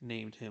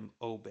named him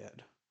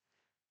Obed.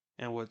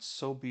 And what's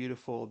so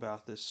beautiful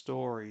about this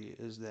story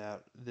is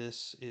that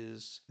this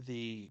is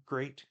the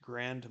great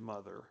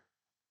grandmother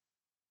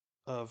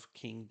of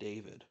King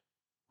David,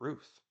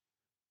 Ruth.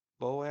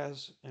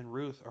 Boaz and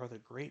Ruth are the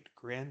great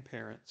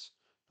grandparents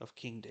of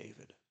King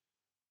David.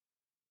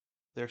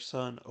 Their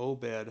son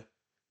Obed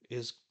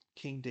is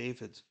King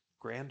David's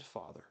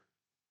grandfather,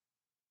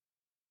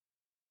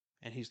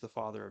 and he's the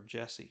father of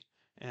Jesse.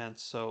 And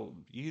so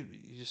you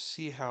just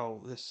see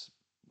how this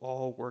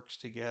all works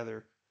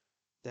together,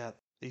 that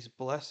these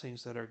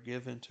blessings that are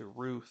given to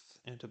Ruth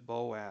and to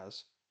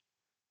Boaz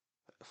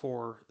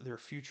for their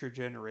future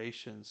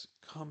generations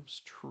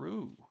comes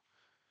true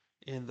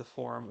in the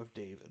form of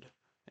David.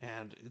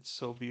 And it's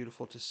so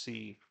beautiful to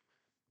see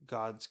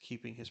God's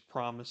keeping his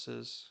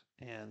promises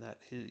and that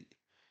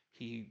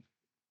he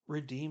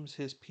redeems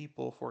his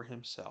people for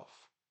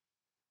himself.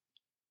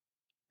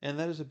 And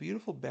that is a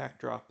beautiful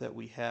backdrop that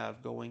we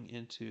have going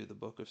into the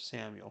book of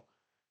Samuel.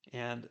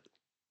 And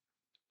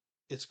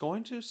it's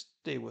going to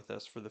stay with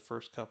us for the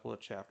first couple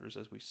of chapters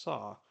as we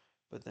saw,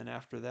 but then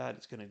after that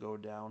it's going to go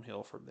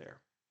downhill from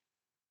there.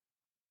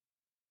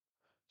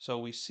 So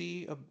we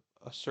see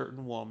a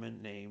certain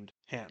woman named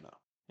Hannah,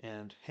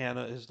 and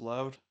Hannah is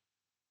loved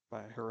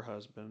by her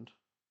husband,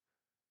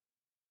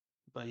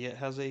 but yet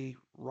has a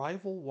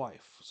rival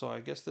wife. So I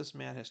guess this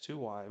man has two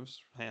wives,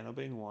 Hannah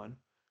being one,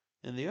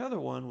 and the other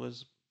one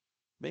was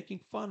making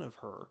fun of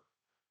her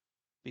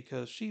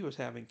because she was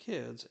having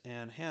kids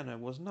and Hannah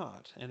was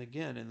not. And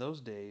again, in those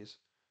days,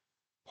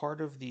 part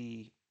of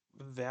the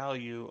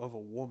value of a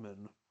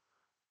woman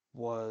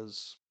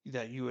was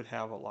that you would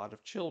have a lot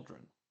of children.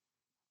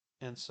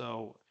 And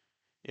so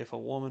if a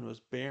woman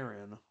was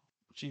barren,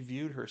 she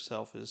viewed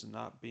herself as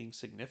not being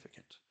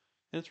significant.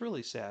 And it's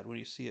really sad when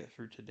you see it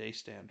through today's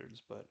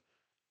standards, but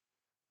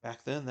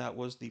back then that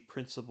was the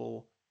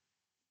principal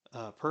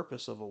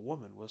purpose of a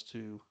woman, was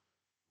to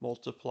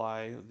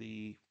multiply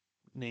the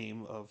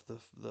name of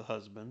the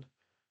husband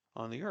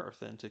on the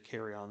earth and to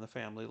carry on the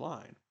family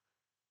line.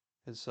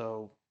 And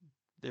so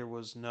there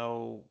was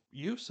no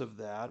use of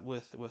that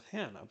with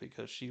Hannah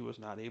because she was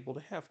not able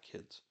to have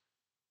kids.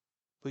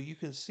 But you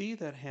can see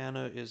that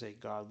Hannah is a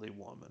godly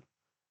woman,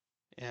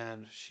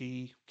 and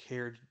she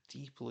cared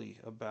deeply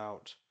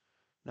about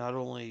not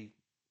only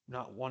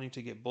not wanting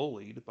to get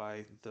bullied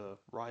by the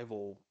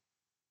rival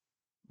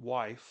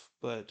wife,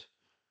 but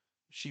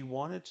she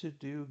wanted to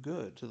do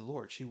good to the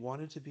Lord. She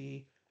wanted to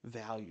be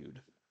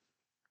valued.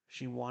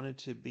 She wanted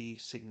to be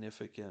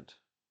significant.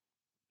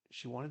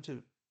 She wanted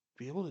to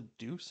be able to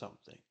do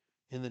something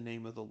in the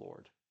name of the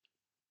Lord.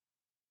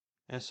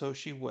 And so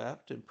she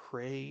wept and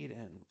prayed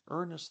and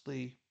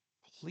earnestly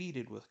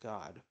pleaded with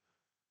God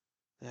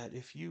that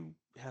if you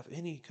have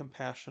any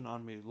compassion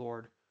on me,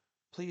 Lord,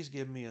 please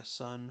give me a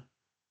son,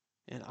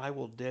 and I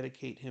will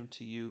dedicate him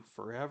to you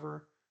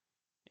forever.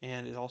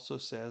 And it also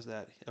says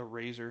that a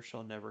razor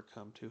shall never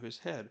come to his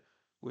head,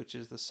 which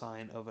is the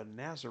sign of a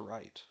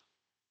Nazarite.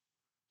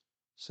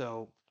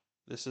 So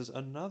this is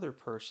another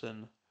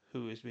person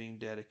who is being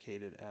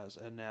dedicated as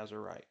a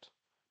Nazarite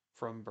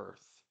from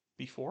birth,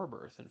 before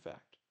birth, in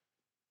fact.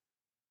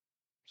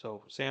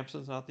 So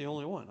Samson's not the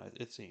only one,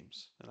 it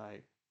seems, and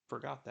I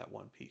forgot that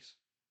one piece.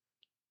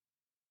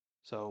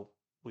 So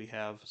we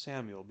have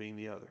Samuel being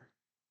the other.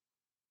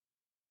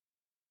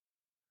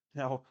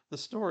 Now, the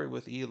story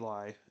with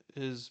Eli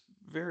is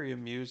very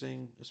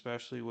amusing,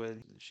 especially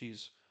when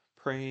she's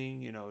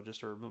praying,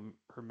 just her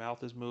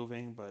mouth is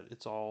moving, but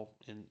it's all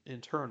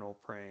internal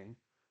praying.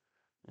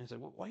 And he's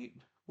like, what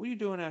are you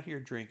doing out here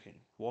drinking,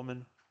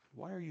 woman?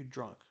 Why are you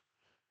drunk?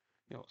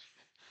 You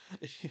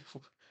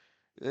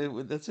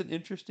know, that's an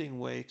interesting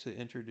way to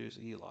introduce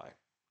Eli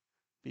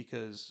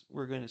because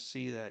we're going to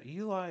see that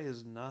Eli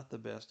is not the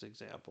best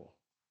example.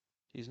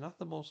 He's not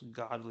the most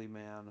godly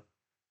man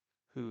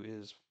who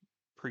is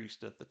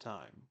priest at the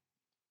time.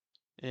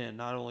 And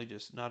not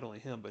only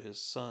him, but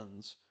his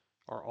sons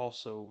are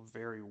also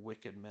very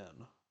wicked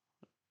men.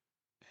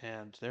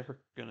 And they're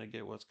going to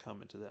get what's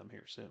coming to them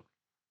here soon.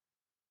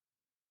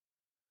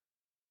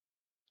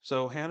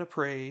 So Hannah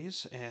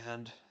prays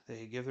and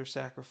they give their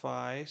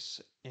sacrifice,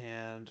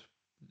 and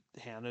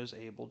Hannah is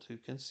able to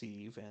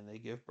conceive and they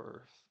give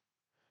birth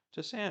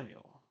to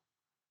Samuel.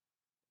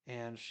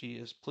 And she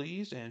is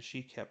pleased and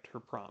she kept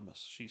her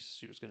promise.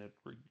 She was going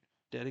to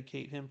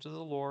dedicate him to the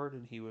Lord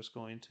and he was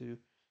going to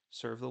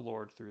serve the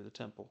Lord through the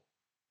temple.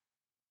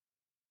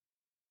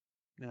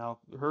 Now,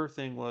 her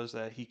thing was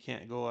that he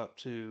can't go up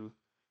to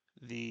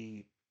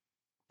the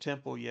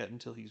temple yet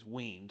until he's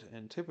weaned.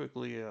 And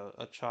typically,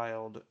 a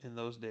child in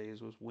those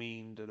days was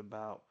weaned at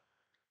about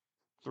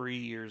 3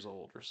 years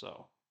old or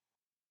so.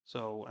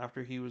 So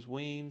after he was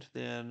weaned,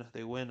 then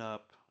they went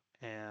up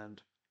and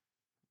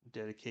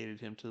dedicated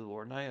him to the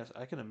Lord. And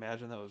I can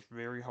imagine that was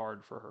very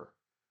hard for her.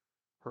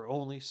 Her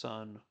only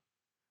son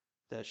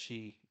that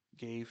she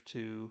gave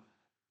to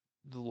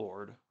the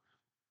Lord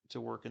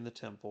to work in the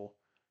temple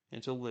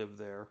and to live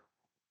there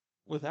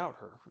without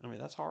her. I mean,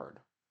 that's hard.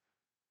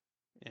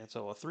 And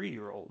so a 3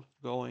 year old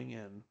going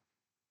and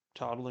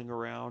toddling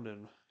around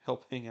and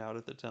helping out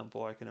at the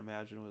temple, I can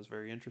imagine was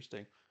very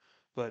interesting.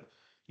 But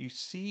you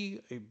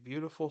see a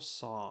beautiful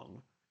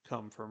song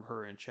come from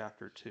her in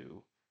chapter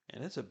 2,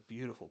 and it's a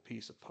beautiful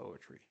piece of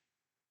poetry.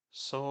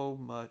 So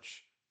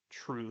much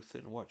truth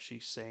in what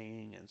she's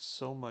saying, and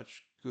so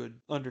much good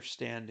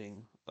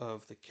understanding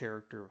of the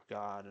character of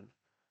God. And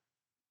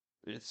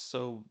it's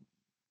so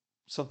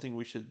something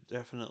we should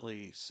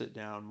definitely sit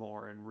down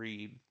more and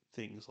read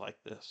things like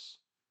this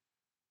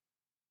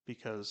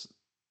because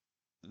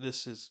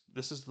this is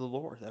the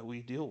Lord that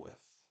we deal with.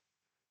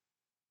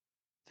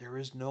 There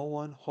is no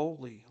one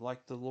holy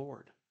like the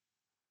Lord.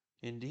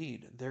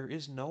 Indeed, there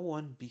is no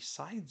one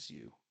besides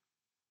you,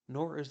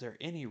 nor is there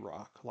any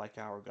rock like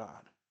our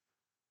God.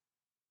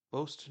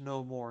 Boast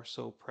no more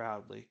so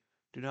proudly.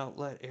 Do not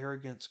let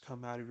arrogance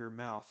come out of your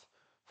mouth,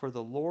 for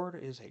the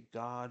Lord is a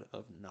God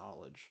of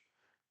knowledge,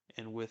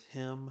 and with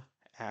him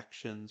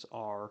actions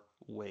are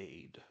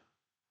weighed.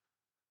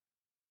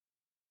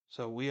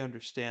 So we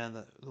understand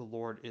that the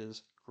Lord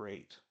is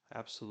great,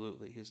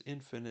 absolutely, his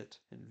infinite,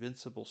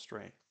 invincible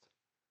strength.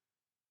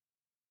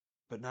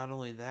 But not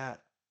only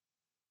that,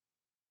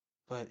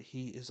 but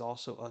he is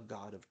also a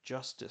God of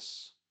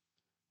justice.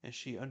 And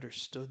she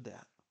understood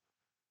that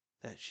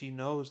she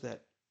knows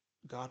that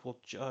God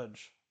will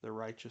judge the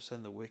righteous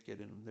and the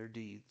wicked in their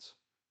deeds.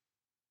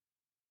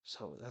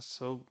 So that's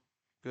so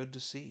good to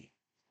see.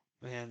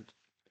 And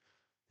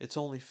it's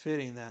only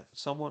fitting that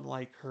someone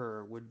like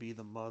her would be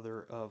the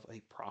mother of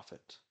a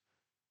prophet.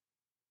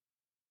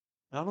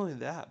 Not only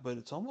that, but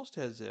it's almost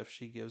as if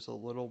she gives a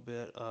little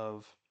bit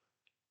of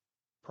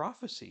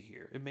prophecy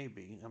here. It may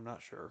be, I'm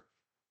not sure.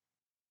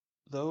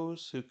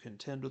 Those who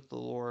contend with the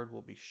Lord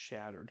will be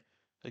shattered.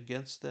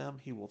 Against them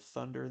he will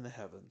thunder in the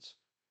heavens.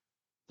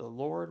 The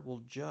Lord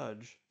will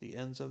judge the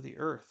ends of the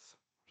earth.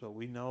 So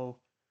we know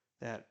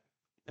that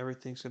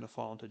everything's going to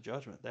fall into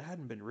judgment. That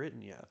hadn't been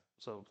written yet,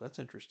 so that's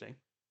interesting.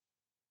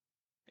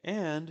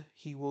 And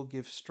he will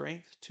give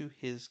strength to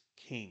his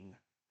king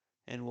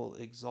and will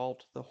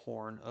exalt the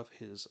horn of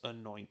his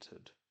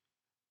anointed.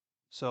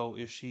 So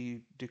is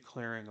she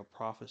declaring a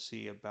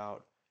prophecy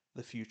about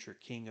the future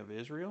king of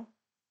Israel?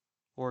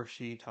 Or is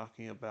she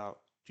talking about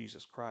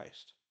Jesus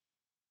Christ?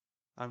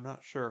 I'm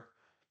not sure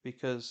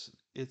because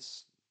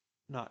it's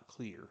not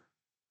clear.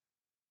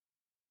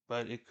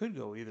 But it could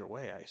go either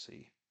way, I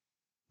see.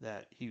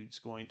 That he's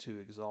going to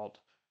exalt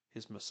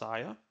his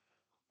Messiah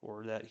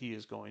or that he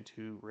is going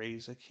to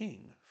raise a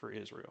king for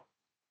Israel.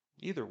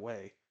 Either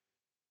way,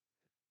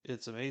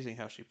 it's amazing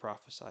how she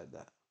prophesied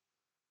that.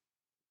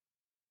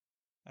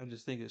 I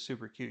just think it's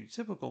super cute.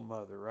 Typical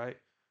mother, right?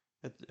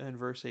 In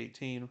verse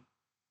 18,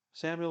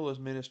 Samuel was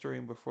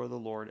ministering before the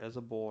Lord as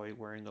a boy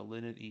wearing a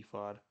linen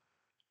ephod,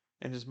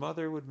 and his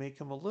mother would make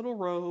him a little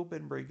robe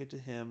and bring it to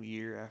him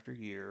year after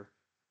year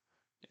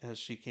as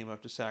she came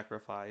up to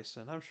sacrifice.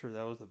 And I'm sure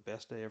that was the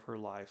best day of her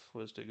life,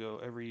 was to go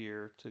every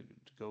year to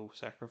go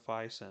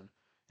sacrifice and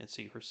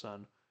see her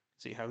son,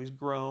 see how he's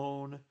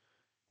grown,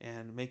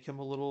 and make him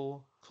a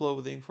little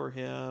clothing for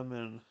him.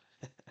 And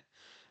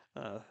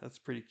that's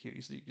pretty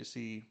cute. You can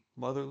see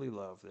motherly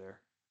love there.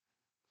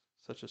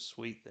 Such a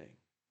sweet thing.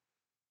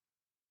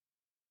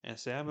 And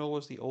Samuel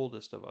was the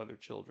oldest of other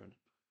children.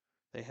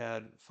 They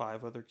had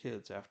 5 other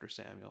kids after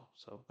Samuel,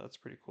 so that's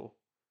pretty cool.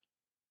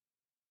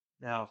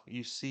 Now,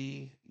 you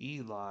see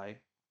Eli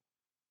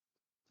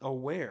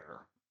aware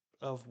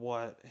of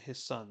what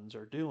his sons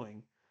are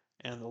doing,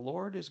 and the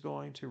Lord is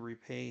going to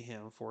repay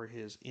him for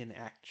his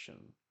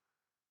inaction.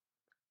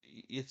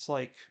 It's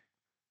like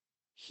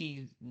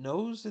he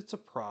knows it's a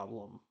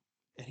problem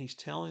and he's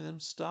telling them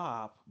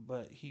stop,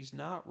 but he's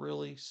not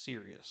really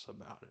serious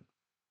about it.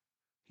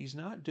 He's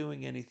not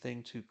doing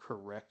anything to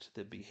correct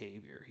the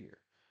behavior here.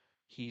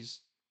 He's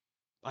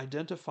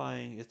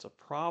identifying it's a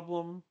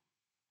problem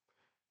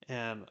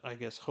and I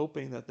guess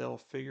hoping that they'll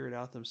figure it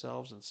out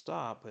themselves and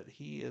stop, but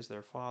he, as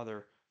their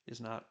father,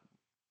 is not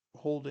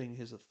holding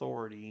his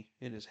authority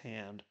in his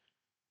hand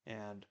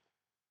and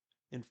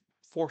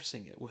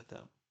enforcing it with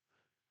them.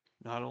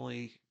 Not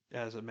only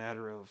as a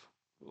matter of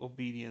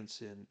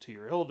obedience to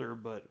your elder,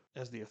 but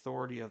as the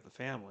authority of the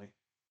family.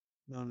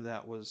 None of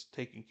that was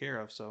taken care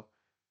of, so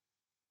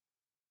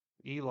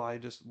Eli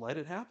just let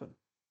it happen.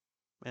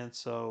 And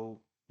so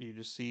you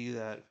just see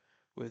that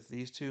with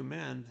these two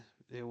men,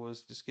 it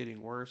was just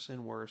getting worse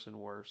and worse and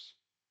worse.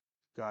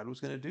 God was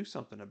going to do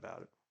something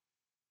about it.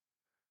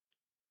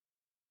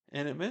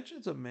 And it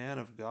mentions a man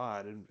of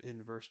God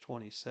in verse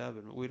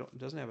 27. It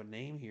doesn't have a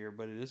name here,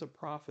 but it is a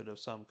prophet of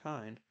some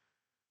kind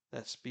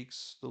that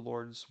speaks the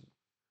Lord's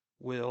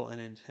will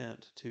and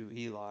intent to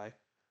Eli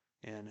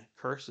and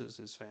curses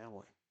his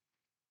family.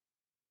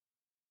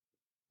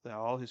 That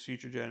all his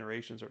future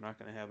generations are not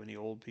going to have any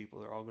old people.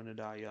 They're all going to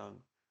die young.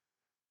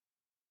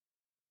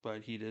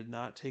 But he did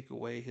not take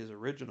away his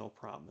original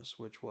promise,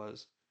 which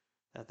was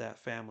that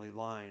that family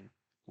line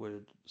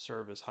would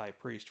serve as high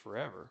priest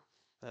forever.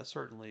 That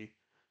certainly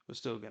was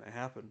still going to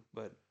happen,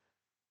 but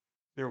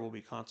there will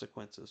be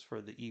consequences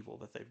for the evil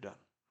that they've done.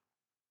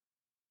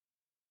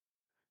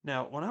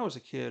 Now, when I was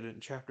a kid in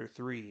chapter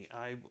 3,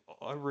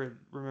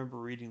 remember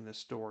reading this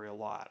story a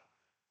lot.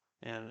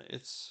 And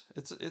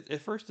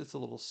at first it's a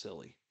little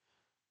silly,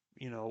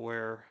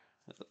 where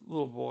a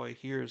little boy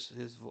hears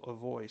a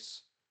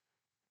voice,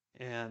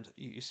 and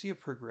you see a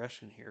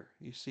progression here.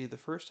 You see the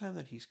first time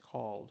that he's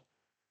called,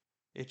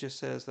 it just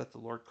says that the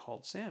Lord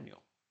called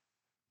Samuel.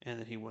 And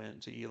then he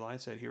went to Eli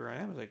and said, "Here I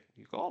am." He's like,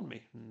 "You called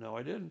me." "No,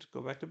 I didn't.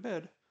 Go back to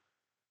bed."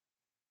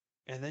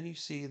 And then you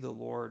see the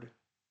Lord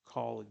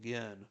call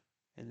again,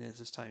 and then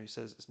this time he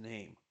says his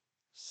name,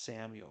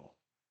 Samuel.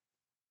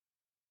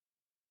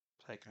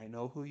 It's like, "I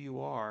know who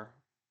you are.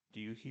 Do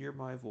you hear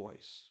my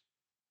voice?"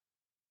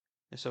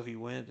 And so he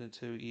went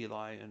into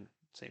Eli, and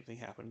same thing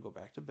happened. Go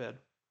back to bed.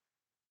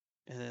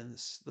 And then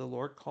the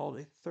Lord called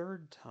a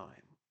third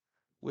time.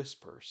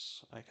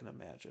 Whispers, I can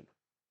imagine.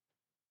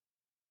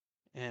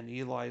 And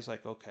Eli's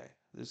like, "Okay,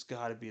 this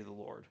got to be the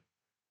Lord."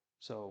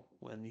 So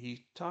when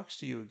he talks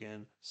to you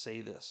again,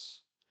 say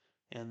this.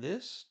 And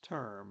this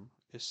term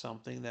is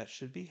something that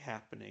should be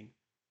happening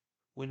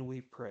when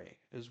we pray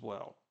as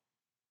well.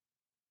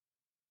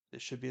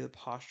 This should be the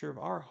posture of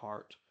our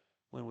heart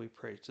when we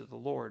pray to the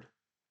Lord.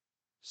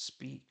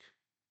 Speak,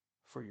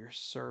 for your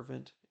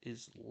servant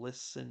is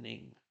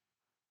listening.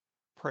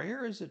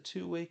 Prayer is a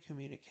two-way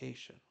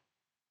communication.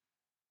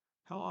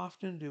 How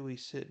often do we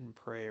sit in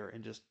prayer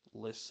and just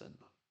listen?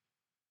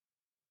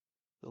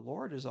 The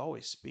Lord is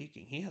always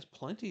speaking. He has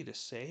plenty to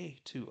say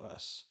to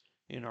us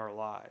in our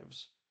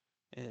lives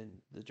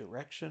and the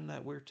direction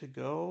that we're to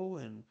go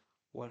and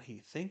what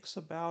He thinks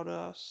about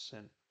us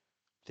and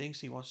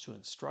things He wants to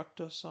instruct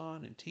us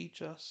on and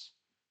teach us.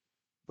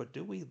 But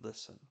do we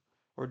listen?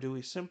 Or do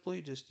we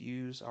simply just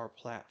use our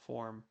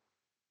platform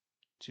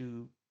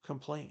to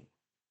complain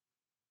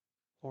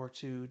or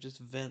to just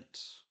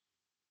vent,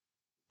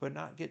 but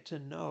not get to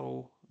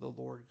know the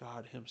Lord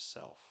God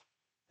Himself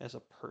as a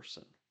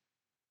person?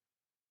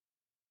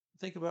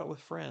 Think about with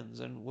friends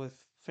and with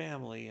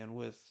family and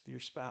with your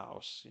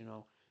spouse,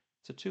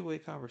 it's a two-way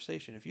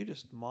conversation. If you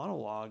just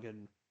monologue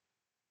and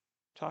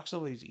talk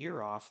somebody's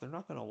ear off, they're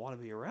not going to want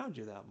to be around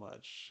you that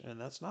much, and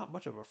that's not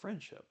much of a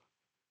friendship.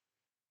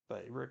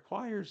 But it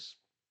requires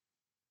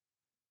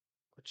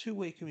a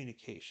two-way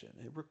communication.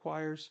 It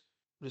requires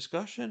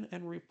discussion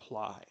and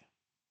reply,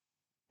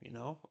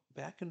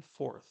 back and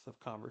forth of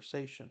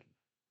conversation.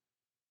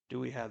 Do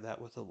we have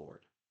that with the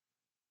Lord?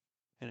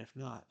 And if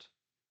not,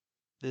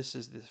 this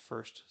is the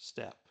first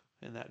step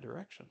in that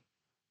direction,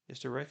 is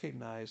to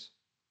recognize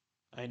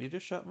I need to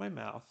shut my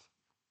mouth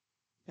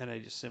and I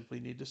just simply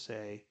need to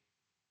say,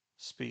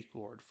 "Speak,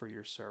 Lord, for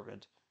your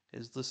servant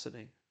is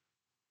listening,"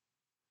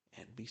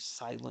 and be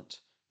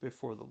silent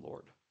before the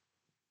Lord.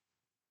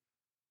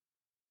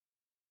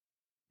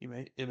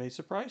 It may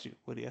surprise you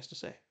what he has to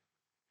say.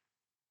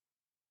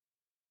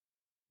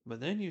 But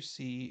then you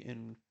see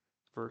in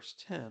verse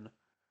 10,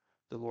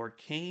 the Lord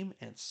came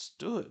and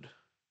stood.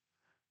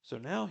 So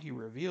now he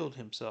revealed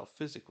himself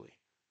physically.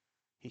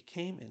 He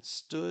came and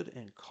stood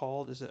and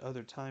called as at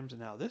other times,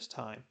 and now this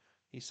time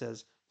he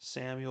says,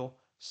 "Samuel,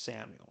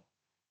 Samuel."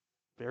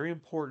 Very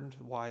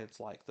important why it's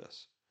like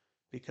this.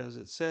 Because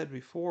it said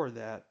before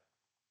that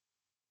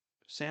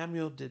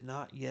Samuel did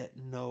not yet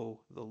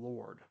know the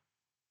Lord.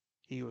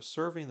 He was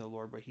serving the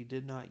Lord, but he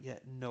did not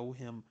yet know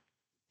him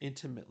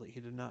intimately.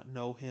 He did not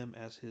know him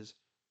as his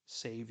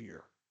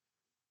Savior.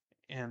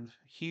 And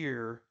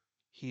here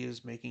he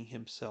is making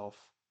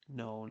himself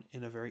known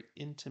in a very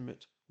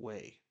intimate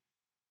way.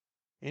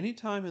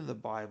 Anytime in the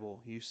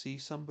Bible you see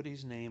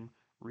somebody's name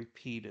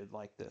repeated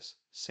like this,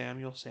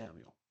 Samuel,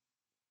 Samuel,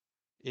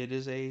 it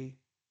is a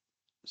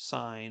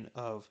sign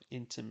of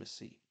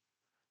intimacy,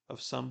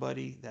 of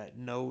somebody that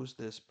knows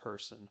this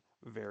person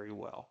very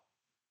well.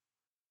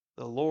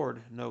 The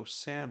Lord knows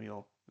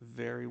Samuel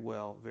very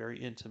well, very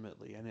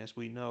intimately. And as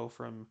we know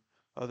from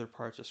other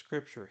parts of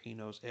Scripture, He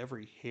knows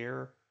every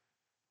hair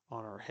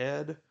on our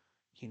head.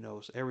 He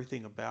knows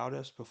everything about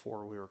us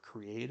before we were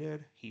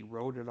created. He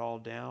wrote it all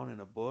down in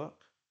a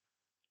book,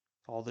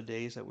 all the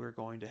days that we're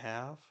going to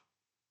have.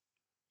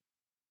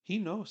 He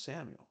knows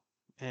Samuel,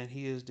 and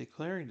He is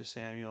declaring to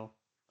Samuel,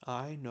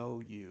 I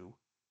know you,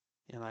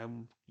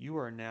 and you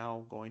are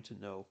now going to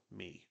know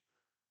me.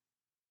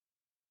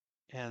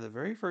 And the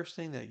very first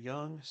thing that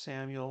young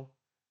Samuel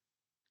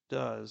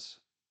does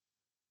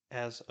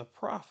as a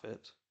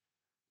prophet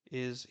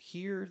is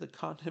hear the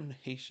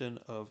condemnation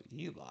of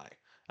Eli.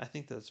 I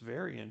think that's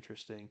very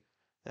interesting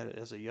that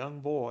as a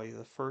young boy,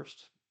 the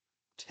first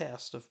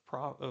test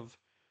of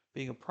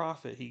being a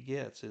prophet he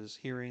gets is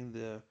hearing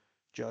the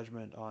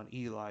judgment on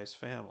Eli's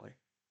family.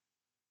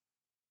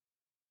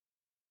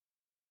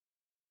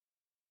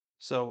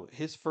 So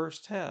his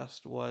first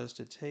test was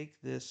to take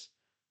this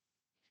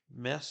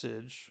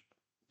message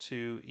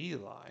to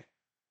Eli,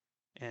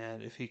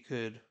 and if he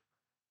could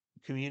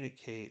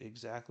communicate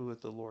exactly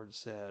what the Lord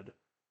said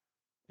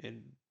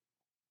and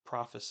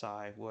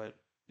prophesy what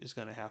is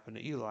going to happen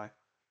to Eli.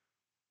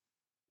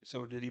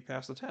 So did he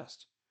pass the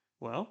test?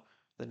 Well,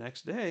 the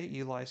next day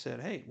Eli said,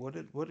 "Hey, what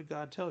did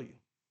God tell you?"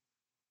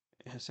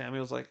 And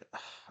Samuel's like,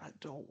 "I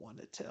don't want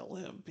to tell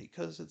him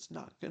because it's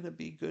not going to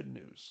be good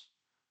news."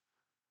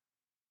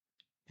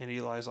 And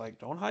Eli's like,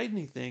 "Don't hide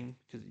anything,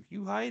 because if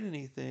you hide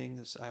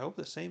anything, I hope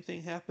the same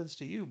thing happens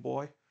to you,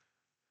 boy."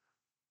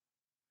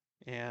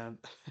 And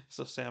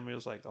so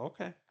Samuel's like,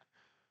 "Okay,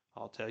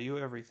 I'll tell you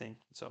everything."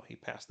 So he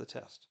passed the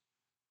test.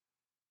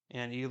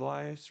 And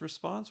Eli's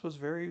response was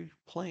very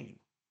plain.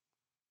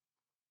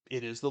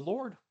 It is the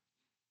Lord.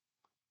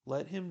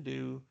 Let him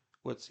do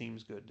what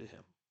seems good to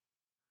him.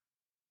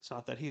 It's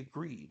not that he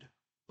agreed,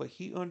 but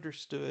he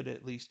understood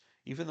at least,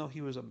 even though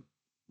he was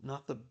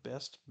not the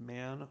best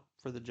man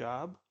for the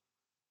job,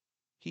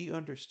 he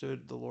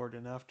understood the Lord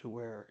enough to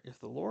where if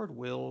the Lord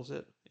wills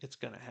it, it's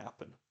going to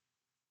happen.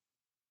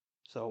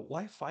 So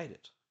why fight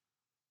it?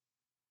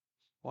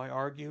 Why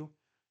argue?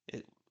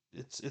 It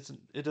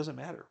it doesn't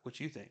matter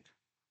what you think.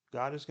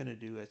 God is going to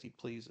do as he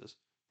pleases.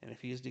 And if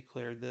he has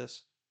declared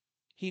this,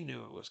 he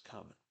knew it was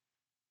coming.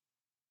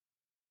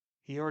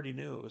 He already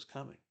knew it was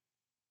coming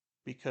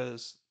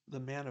because the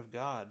man of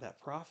God,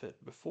 that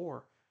prophet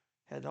before,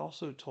 had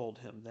also told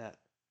him that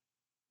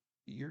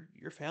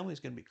your family's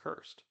going to be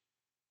cursed.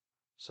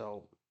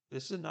 So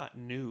this is not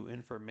new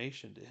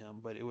information to him,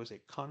 but it was a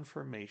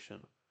confirmation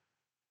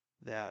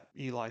that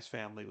Eli's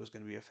family was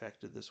going to be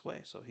affected this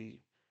way. So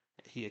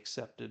he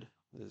accepted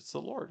that it's the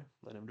Lord.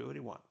 Let him do what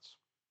he wants.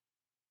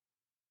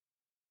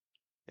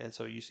 And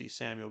so you see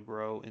Samuel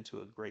grow into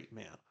a great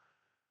man.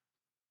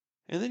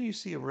 And then you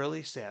see a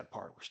really sad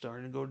part. We're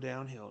starting to go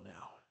downhill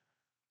now.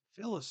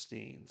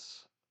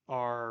 Philistines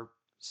are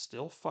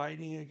still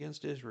fighting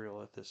against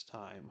Israel at this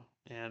time.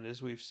 And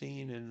as we've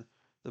seen in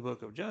the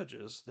book of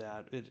Judges,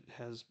 that it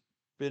has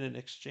been an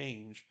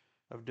exchange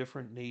of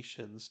different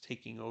nations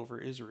taking over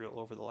Israel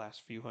over the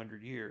last few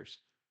hundred years.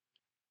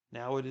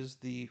 Now it is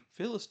the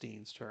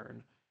Philistines'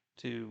 turn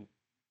to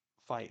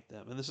fight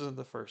them, and this isn't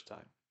the first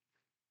time.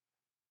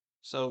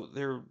 So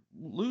they're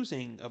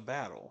losing a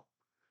battle,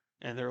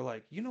 and they're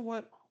like, you know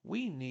what?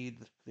 We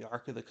need the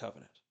Ark of the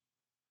Covenant.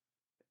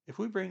 If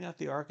we bring out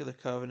the Ark of the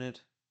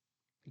Covenant,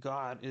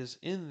 God is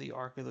in the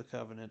Ark of the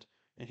Covenant,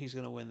 and he's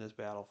going to win this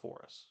battle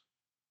for us.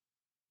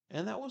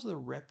 And that was the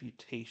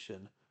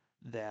reputation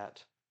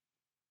that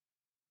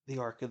the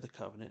Ark of the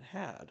Covenant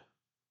had.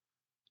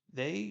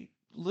 They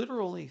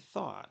literally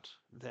thought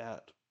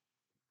that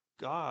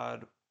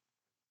God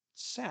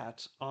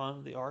sat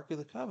on the Ark of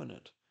the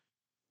Covenant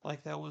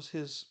like that was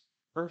his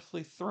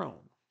earthly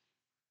throne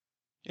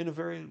in a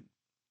very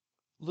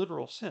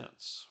literal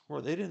sense,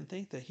 where they didn't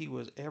think that he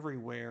was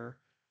everywhere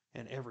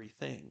and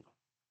everything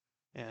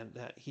and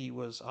that he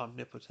was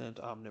omnipotent,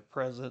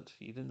 omnipresent.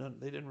 They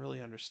didn't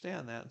really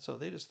understand that. And so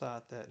they just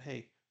thought that,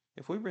 hey,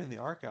 if we bring the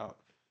ark out,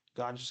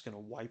 God's just going to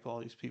wipe all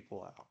these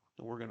people out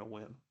and we're going to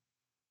win.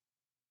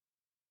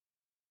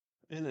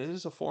 And it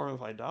is a form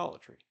of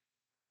idolatry.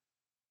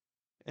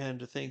 And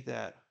to think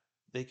that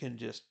they can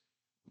just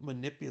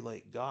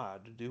manipulate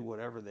God to do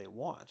whatever they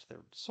want, they're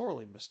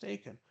sorely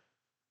mistaken.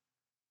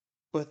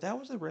 But that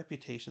was the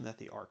reputation that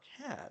the ark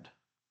had,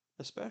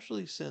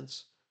 especially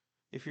since,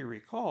 if you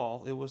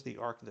recall, it was the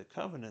Ark of the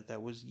Covenant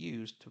that was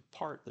used to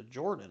part the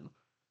Jordan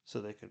so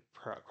they could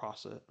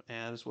cross it,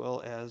 as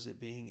well as it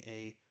being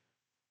a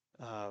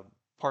uh,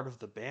 part of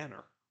the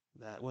banner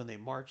that when they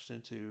marched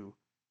into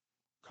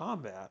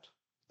combat,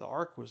 the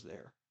Ark was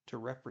there to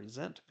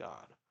represent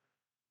God,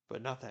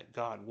 but not that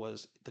God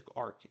was the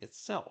Ark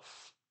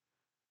itself.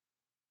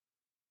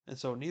 And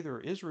so neither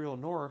Israel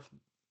nor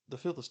the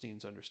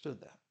Philistines understood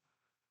that.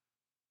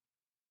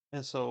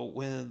 And so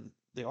when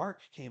the ark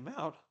came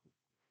out,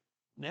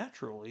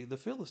 naturally the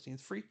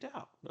Philistines freaked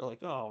out. They're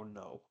like, oh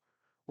no,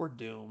 we're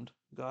doomed.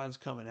 God's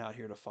coming out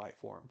here to fight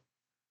for him.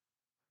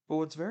 But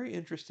what's very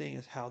interesting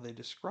is how they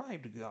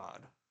described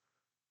God.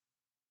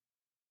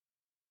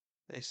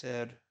 They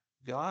said,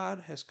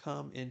 God has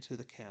come into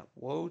the camp.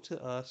 Woe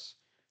to us,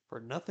 for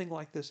nothing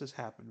like this has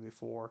happened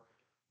before.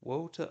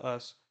 Woe to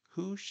us,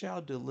 who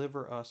shall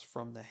deliver us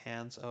from the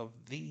hands of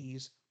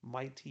these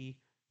mighty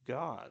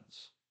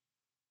gods?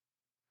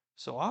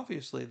 So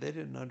obviously they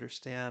didn't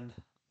understand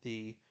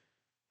the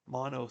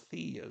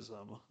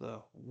monotheism, the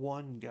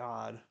one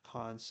God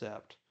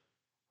concept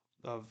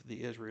of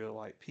the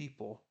Israelite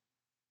people.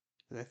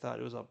 They thought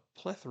it was a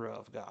plethora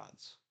of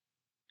gods.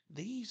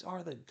 These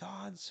are the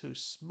gods who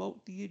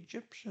smote the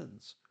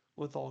Egyptians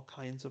with all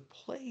kinds of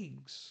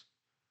plagues.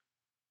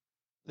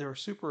 They were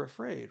super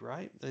afraid,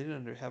 right? They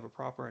didn't have a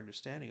proper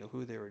understanding of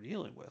who they were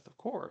dealing with, of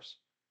course.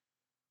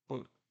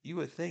 But you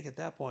would think at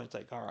that point, it's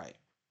like, all right,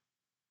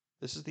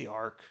 this is the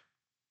ark.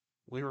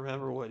 We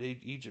remember what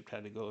Egypt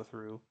had to go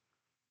through.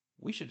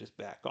 We should just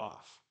back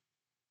off.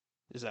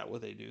 Is that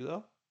what they do,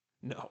 though?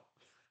 No.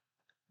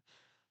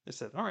 They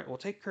said, all right, well,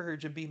 take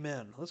courage and be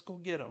men. Let's go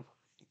get them.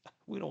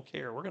 We don't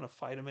care. We're going to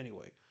fight them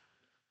anyway.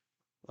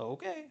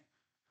 Okay.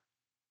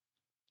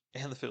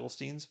 And the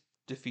Philistines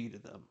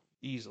defeated them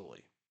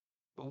easily.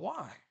 But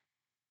why?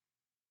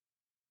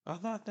 I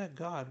thought that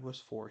God was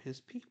for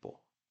his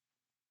people.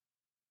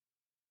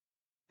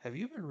 Have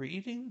you been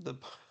reading the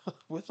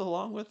with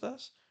along with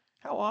us?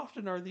 How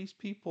often are these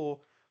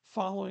people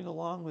following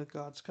along with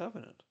God's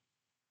covenant?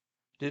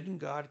 Didn't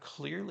God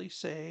clearly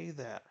say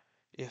that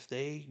if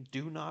they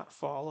do not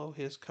follow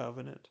his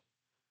covenant,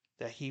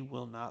 that he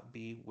will not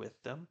be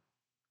with them,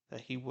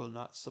 that he will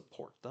not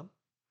support them?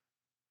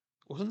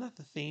 Wasn't that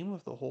the theme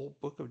of the whole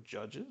book of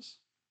Judges?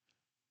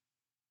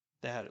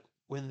 That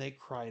when they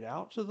cried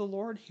out to the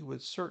Lord, he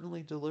would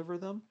certainly deliver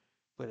them.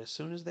 But as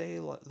soon as they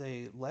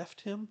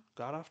left him,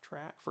 got off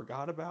track,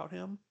 forgot about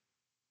him,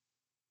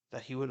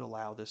 that he would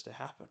allow this to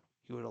happen.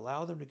 He would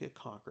allow them to get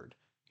conquered.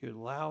 He would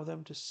allow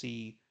them to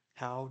see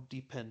how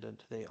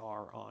dependent they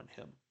are on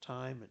him,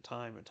 time and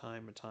time and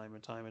time and time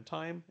and time and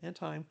time and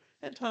time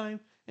and time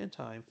and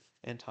time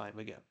and time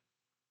again.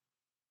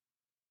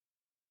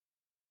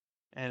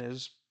 And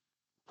as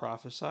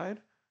prophesied,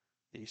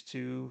 these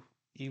two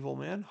evil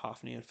men,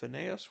 Hophni and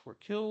Phinehas, were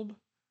killed.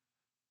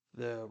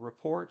 The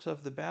reports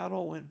of the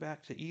battle went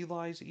back to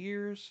Eli's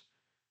ears,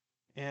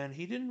 and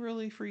he didn't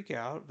really freak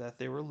out that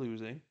they were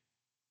losing.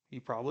 He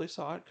probably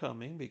saw it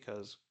coming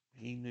because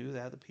he knew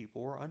that the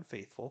people were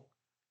unfaithful.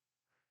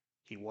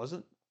 He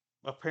wasn't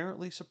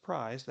apparently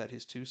surprised that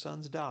his two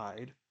sons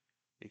died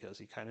because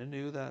he kind of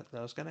knew that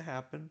that was going to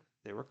happen.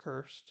 They were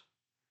cursed.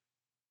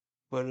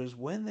 But it was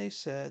when they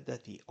said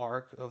that the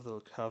Ark of the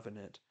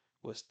Covenant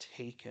was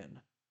taken,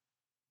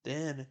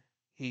 then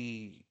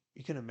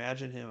you can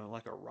imagine him in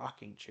like a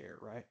rocking chair,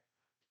 right?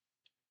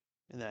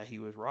 And that he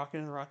was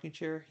rocking in the rocking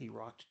chair. He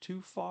rocked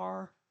too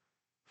far,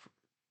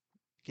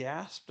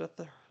 gasped at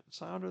the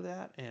sound of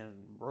that,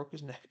 and broke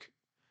his neck.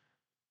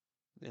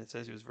 And it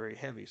says he was very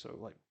heavy, so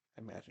like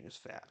I imagine he was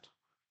fat.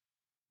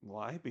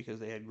 Why? Because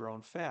they had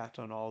grown fat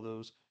on all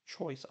those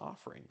choice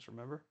offerings,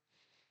 remember?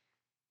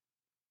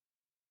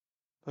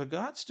 But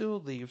God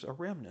still leaves a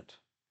remnant.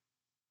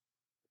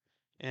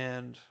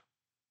 And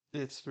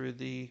it's through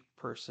the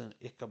person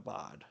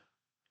Ichabod.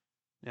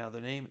 Now,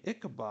 the name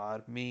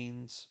Ichabod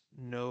means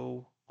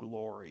no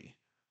glory.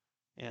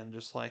 And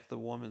just like the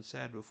woman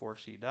said before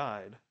she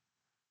died,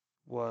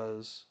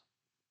 was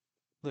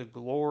the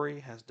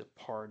glory has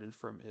departed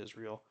from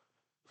Israel,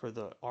 for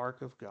the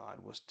ark of God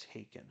was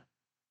taken.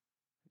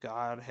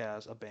 God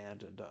has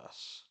abandoned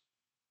us.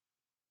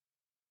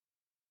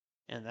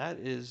 And that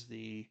is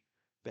the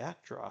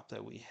backdrop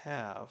that we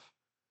have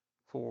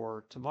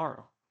for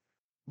tomorrow.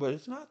 But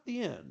it's not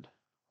the end.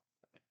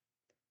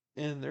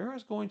 And there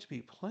is going to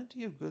be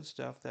plenty of good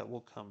stuff that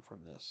will come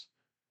from this,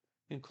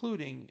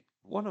 including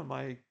one of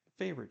my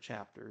favorite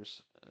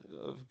chapters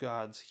of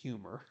God's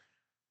humor,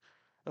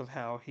 of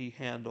how he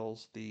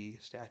handles the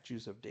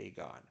statues of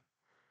Dagon.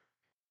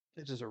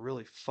 It is a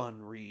really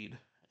fun read,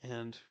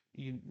 and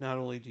you not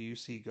only do you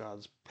see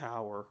God's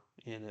power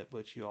in it,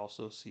 but you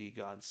also see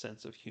God's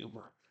sense of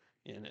humor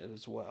in it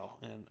as well.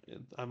 And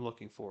I'm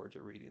looking forward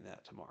to reading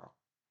that tomorrow.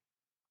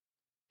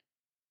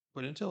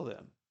 But until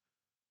then,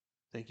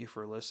 thank you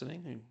for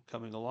listening and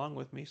coming along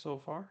with me so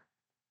far.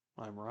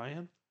 I'm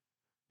Ryan,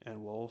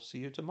 and we'll see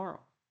you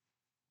tomorrow.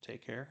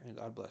 Take care, and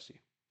God bless you.